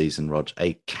of the season, Rog.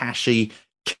 A cashy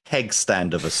keg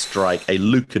stand of a strike, a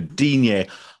Luca Digne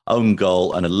own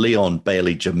goal, and a Leon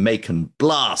Bailey Jamaican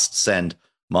blast send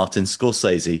Martin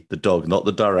Scorsese, the dog, not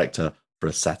the director, for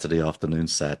a Saturday afternoon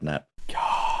sad nap.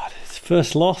 God, his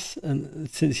first loss and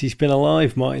since he's been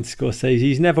alive, Martin Scorsese.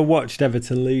 He's never watched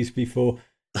Everton lose before.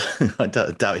 I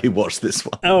doubt he watched this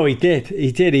one. Oh, he did.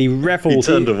 He revelled. He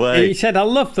turned away. He said, I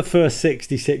love the first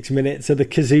 66 minutes of the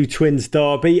Kazoo Twins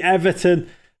derby. Everton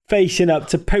facing up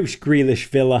to post-Grealish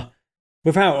Villa.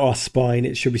 Without our spine,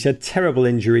 it should be said. Terrible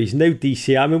injuries, no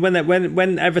DCI. I mean,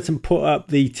 when Everton put up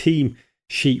the team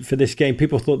sheet for this game,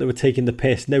 people thought they were taking the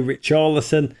piss. No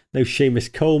Richarlison, no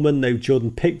Seamus Coleman, no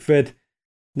Jordan Pickford.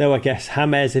 No, I guess,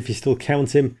 James, if you still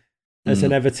count him as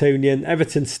an Evertonian.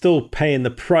 Everton still paying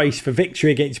the price for victory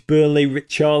against Burnley.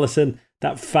 Richarlison,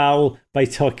 that foul by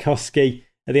Tarkowski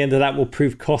at the end of that will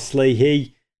prove costly.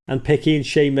 He and Picky and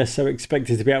Seamus are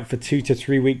expected to be out for 2 to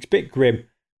 3 weeks. Bit grim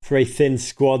for a thin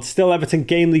squad. Still, Everton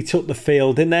gamely took the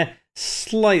field in their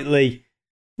slightly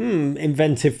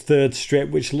inventive third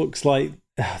strip, which looks like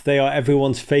they are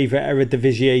everyone's favourite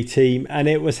Eredivisie team. And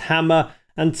it was hammer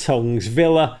and tongs.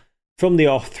 Villa from the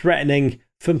off, threatening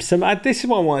from some, this is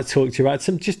what I want to talk to you about,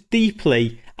 some just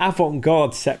deeply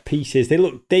avant-garde set pieces. They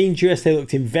looked dangerous, they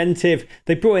looked inventive.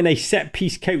 They brought in a set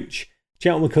piece coach, a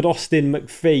gentleman called Austin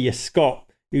McPhee, a Scot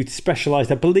who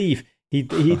specialised, I believe,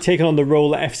 he'd taken on the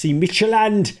role at FC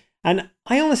Midtjylland. And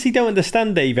I honestly don't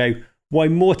understand, Davo, why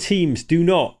more teams do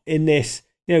not in this,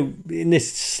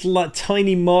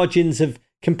 tiny margins of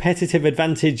competitive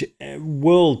advantage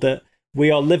world that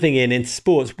we are living in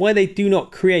sports, why they do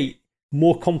not create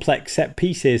more complex set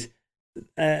pieces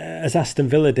as Aston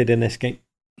Villa did in this game.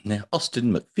 Now,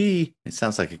 Austin McPhee, it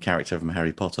sounds like a character from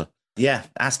Harry Potter. Yeah,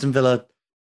 Aston Villa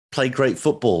played great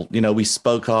football. We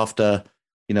spoke after,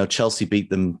 Chelsea beat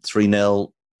them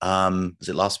 3-0. Was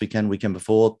it last weekend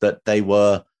before? That they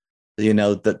were,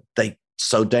 that they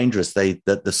so dangerous. That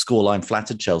the scoreline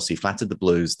flattered Chelsea, flattered the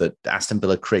Blues, that Aston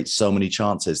Villa creates so many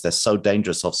chances. They're so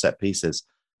dangerous off set pieces.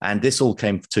 And this all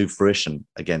came to fruition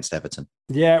against Everton.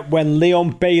 Yeah, when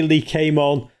Leon Bailey came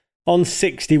on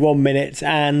 61 minutes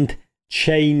and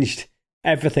changed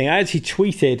everything. I actually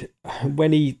tweeted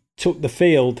when he took the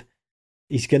field,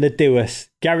 he's going to do us.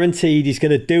 Guaranteed he's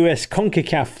going to do us.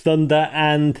 CONCACAF Thunder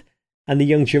and the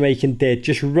young Jamaican did.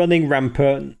 Just running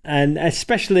rampant, and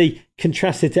especially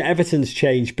contrasted to Everton's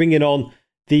change, bringing on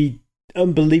the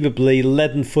unbelievably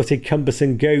leaden-footed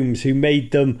Cumberson Gomes, who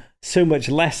made them so much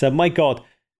lesser. My God.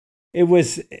 It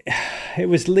was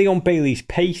Leon Bailey's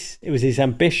pace, it was his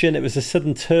ambition, it was a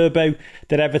sudden turbo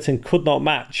that Everton could not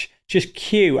match. Just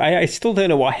cue. I still don't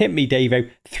know what hit me, Davo.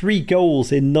 3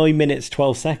 goals in 9 minutes,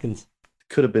 12 seconds.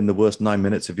 Could have been the worst 9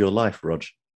 minutes of your life, Rog.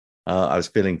 I was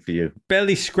feeling for you.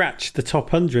 Barely scratched the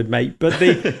top 100, mate. But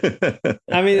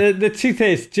the truth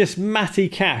is, just Matty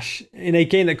Cash in a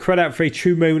game that cried out for a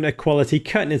true moment of quality,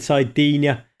 cutting inside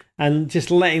Digne and just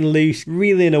letting loose,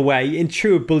 reeling away in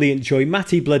true ebullient joy.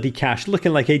 Matty bloody Cash,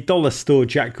 looking like a dollar store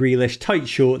Jack Grealish, tight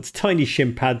shorts, tiny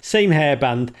shin pad, same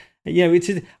hairband.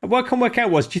 What I can work out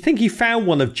was, do you think he found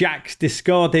one of Jack's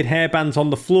discarded hairbands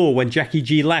on the floor when Jackie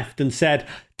G left and said,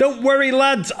 "Don't worry,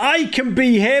 lads, I can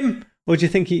be him"? Or do you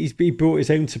think he brought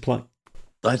his own supply?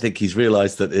 I think he's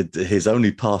realised that his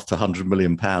only path to £100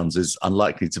 million is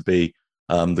unlikely to be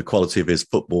the quality of his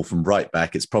football from right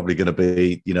back. It's probably going to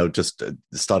be, just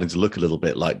starting to look a little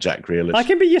bit like Jack Grealish. I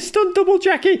can be your stunt double,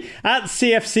 Jackie. At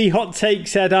CFC Hot Take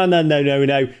said, oh,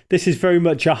 no. This is very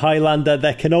much a Highlander.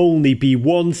 There can only be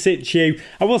one situ.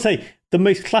 I will say, the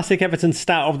most classic Everton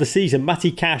stat of the season.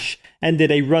 Matty Cash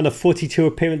ended a run of 42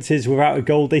 appearances without a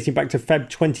goal dating back to Feb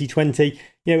 2020.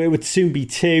 It would soon be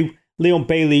 2. Leon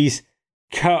Bailey's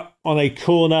cut on a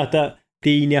corner that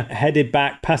Digne headed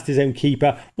back past his own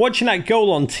keeper. Watching that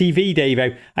goal on TV,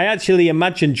 Davo, I actually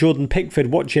imagined Jordan Pickford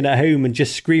watching at home and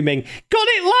just screaming, "Got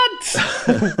it, lads!"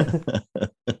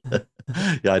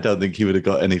 Yeah, I don't think he would have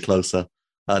got any closer.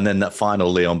 And then that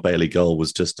final Leon Bailey goal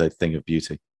was just a thing of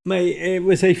beauty. Mate, it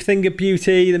was a thing of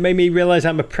beauty that made me realise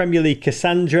I'm a Premier League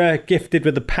Cassandra, gifted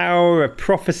with the power of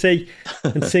prophecy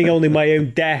and seeing only my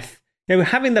own death.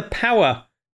 Having the power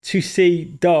to see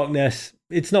darkness,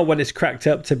 it's not what it's cracked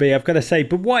up to be, I've got to say.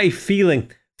 But what a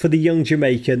feeling for the young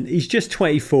Jamaican. He's just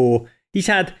 24. You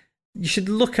should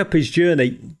look up his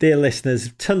journey, dear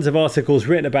listeners. Tons of articles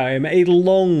written about him. A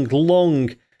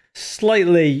long,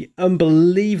 slightly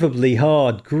unbelievably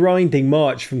hard, grinding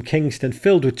march from Kingston,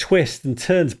 filled with twists and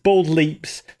turns, bold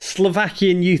leaps,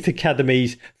 Slovakian youth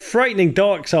academies, frightening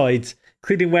dark sides,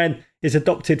 including when his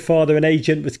adopted father and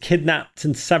agent was kidnapped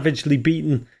and savagely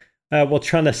beaten while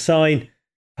trying to sign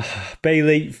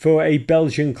Bailey for a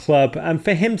Belgian club. And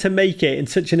for him to make it in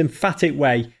such an emphatic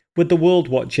way with the world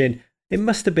watching, it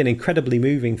must have been incredibly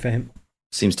moving for him.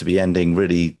 Seems to be ending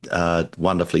really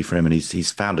wonderfully for him, and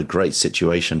he's found a great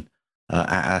situation at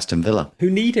Aston Villa. Who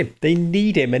need him? They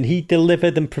need him, and he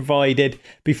delivered and provided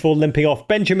before limping off.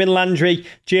 Benjamin Landry,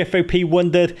 GFOP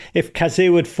wondered if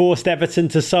Kazoo had forced Everton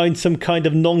to sign some kind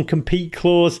of non-compete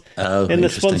clause in the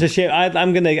sponsorship.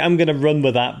 I'm gonna run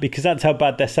with that, because that's how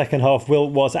bad their second half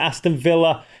was. Aston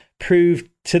Villa proved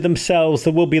to themselves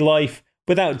there will be life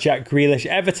without Jack Grealish.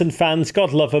 Everton fans,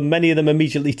 God love them, many of them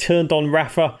immediately turned on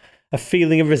Rafa. A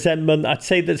feeling of resentment, I'd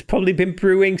say, that's probably been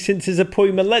brewing since his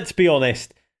appointment. Let's be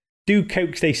honest. Duke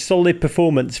coaxed a solid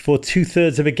performance for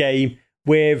 2/3 of a game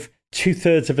with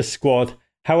 2/3 of a squad.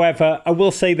 However, I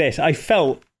will say this. I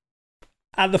felt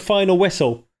at the final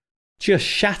whistle just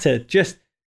shattered, just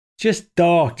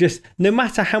dark. Just no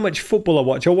matter how much football I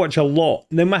watch a lot.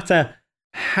 No matter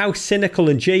how cynical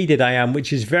and jaded I am,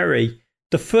 which is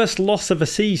the first loss of a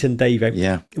season, David.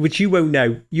 Yeah. Which you won't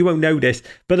know. You won't know this.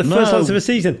 But the first loss of a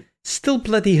season still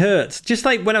bloody hurts. Just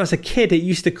like when I was a kid, it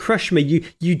used to crush me.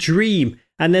 You dream,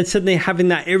 and then suddenly having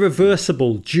that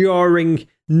irreversible, jarring,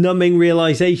 numbing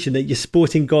realisation that your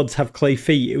sporting gods have clay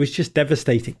feet. It was just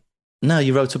devastating. No,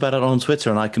 you wrote about it on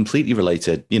Twitter, and I completely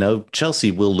related.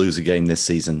 Chelsea will lose a game this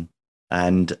season.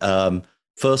 And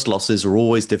first losses are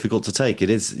always difficult to take.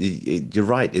 You're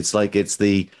right. It's like it's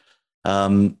the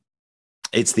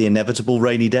inevitable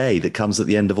rainy day that comes at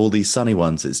the end of all these sunny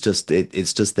ones. It's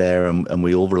just there, and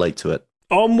we all relate to it.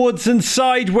 Onwards and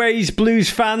sideways, Blues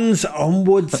fans.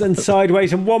 Onwards and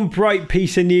sideways. And one bright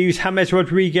piece of news, James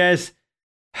Rodriguez,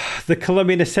 the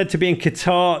Colombian, is said to be in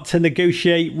Qatar to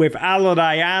negotiate with Al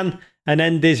Rayyan, and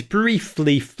end this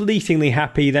briefly, fleetingly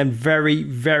happy, then very,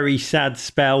 very sad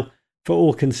spell for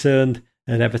all concerned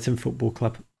at Everton Football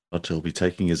Club. But he'll be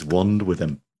taking his wand with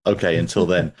him. Okay, until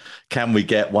then, can we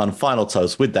get one final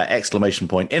toast with that exclamation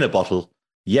point in a bottle,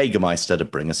 Jägermeister, to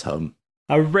bring us home?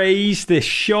 I raise this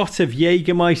shot of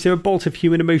Jägermeister, a bolt of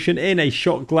human emotion in a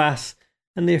shot glass,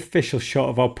 and the official shot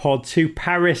of our pod to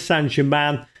Paris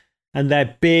Saint-Germain and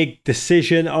their big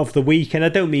decision of the week. And I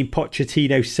don't mean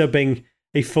Pochettino subbing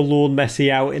a forlorn Messi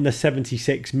out in the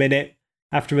 76th minute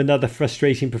after another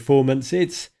frustrating performance.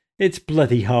 It's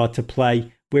bloody hard to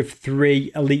play with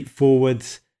 3 elite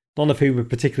forwards, none of whom were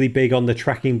particularly big on the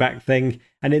tracking back thing,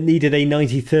 and it needed a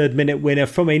 93rd minute winner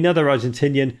from another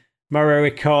Argentinian, Mauro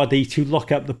Icardi, to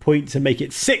lock up the points and make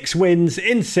it 6 wins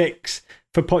in 6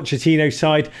 for Pochettino's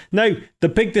side. No, the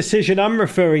big decision I'm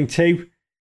referring to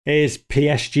is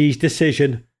PSG's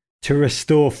decision to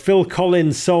restore Phil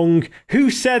Collins' song, Who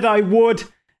Said I Would,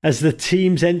 as the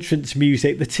team's entrance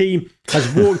music. The team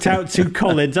has walked out to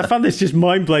Collins. I found this just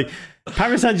mind-blowing.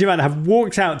 Paris Saint-Germain have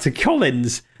walked out to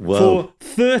Collins for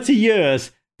 30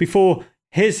 years before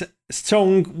his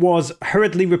song was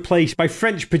hurriedly replaced by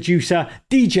French producer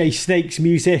DJ Snake's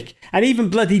music. And even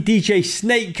bloody DJ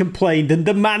Snake complained and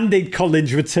demanded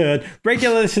Collins' return.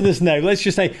 Regular listeners know, let's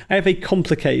just say, I have a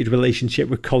complicated relationship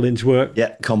with Collins' work.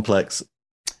 Yeah, complex.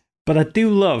 But I do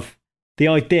love the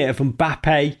idea of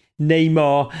Mbappe,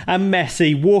 Neymar and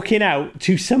Messi walking out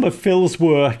to some of Phil's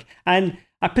work. And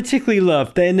I particularly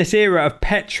love that in this era of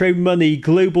petro money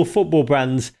global football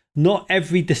brands, not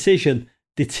every decision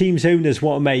the team's owners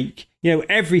want to make,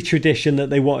 every tradition that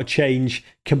they want to change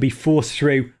can be forced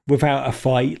through without a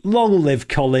fight. Long live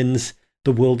Collins.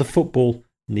 The world of football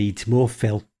needs more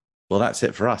Phil. Well, that's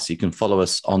it for us. You can follow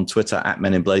us on Twitter at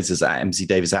Men in Blazers, at MC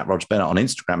Davies, at Roger Bennett, on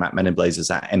Instagram at Men in Blazers,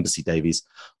 at Embassy Davies.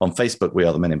 On Facebook, we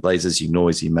are the Men in Blazers. You can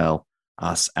always email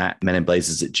us at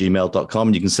meninblazers@gmail.com.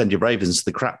 And you can send your ravens to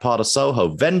the crap part of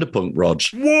Soho. Venderpunk, Rog.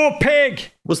 War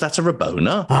Pig! Was that a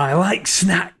Rabona? I like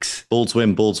snacks. Balls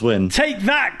win, balls win. Take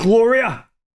that, Gloria!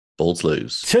 Balls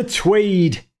lose. To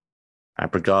Tweed.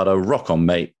 Abrigado, rock on,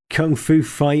 mate. Kung Fu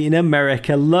Fighting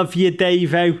America. Love you,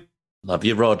 Davo. Love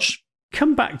you, Rog.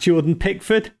 Come back, Jordan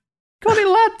Pickford. Got it,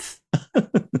 lads.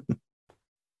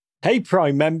 Hey,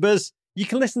 Prime members. You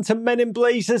can listen to Men in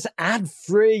Blazers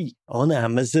ad-free on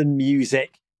Amazon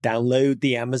Music. Download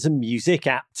the Amazon Music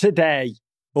app today.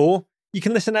 Or you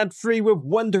can listen ad-free with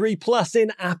Wondery Plus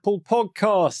in Apple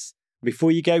Podcasts.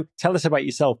 Before you go, tell us about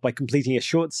yourself by completing a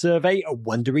short survey at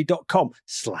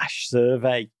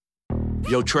wondery.com/survey.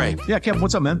 Yo, Trey. Yeah, Kevin,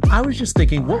 what's up, man? I was just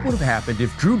thinking, what would have happened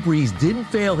if Drew Brees didn't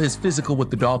fail his physical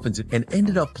with the Dolphins and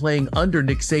ended up playing under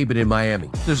Nick Saban in Miami?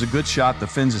 There's a good shot the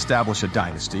Finns establish a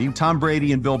dynasty. Tom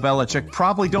Brady and Bill Belichick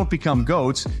probably don't become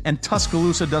GOATs, and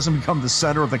Tuscaloosa doesn't become the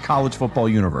center of the college football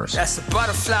universe. That's the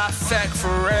butterfly effect for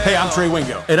real. Hey, I'm Trey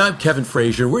Wingo. And I'm Kevin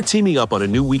Frazier. We're teaming up on a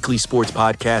new weekly sports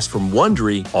podcast from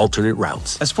Wondery, Alternate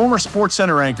Routes. As former Sports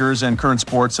Center anchors and current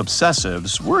sports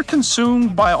obsessives, we're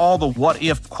consumed by all the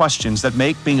what-if questions that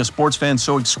make being a sports fan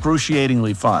so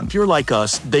excruciatingly fun. If you're like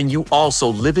us, then you also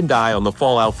live and die on the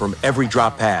fallout from every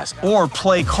drop pass. Or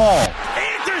play call.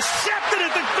 Intercepted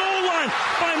at the goal line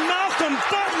by Malcolm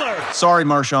Butler. Sorry,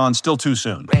 Marshawn, still too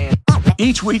soon.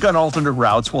 Each week on Alternate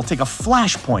Routes, we'll take a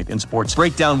flashpoint in sports,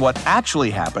 break down what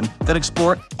actually happened, then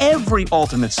explore every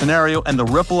alternate scenario and the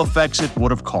ripple effects it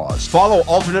would have caused. Follow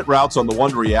Alternate Routes on the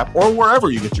Wondery app or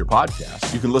wherever you get your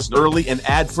podcasts. You can listen early and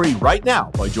ad-free right now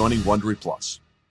by joining Wondery Plus.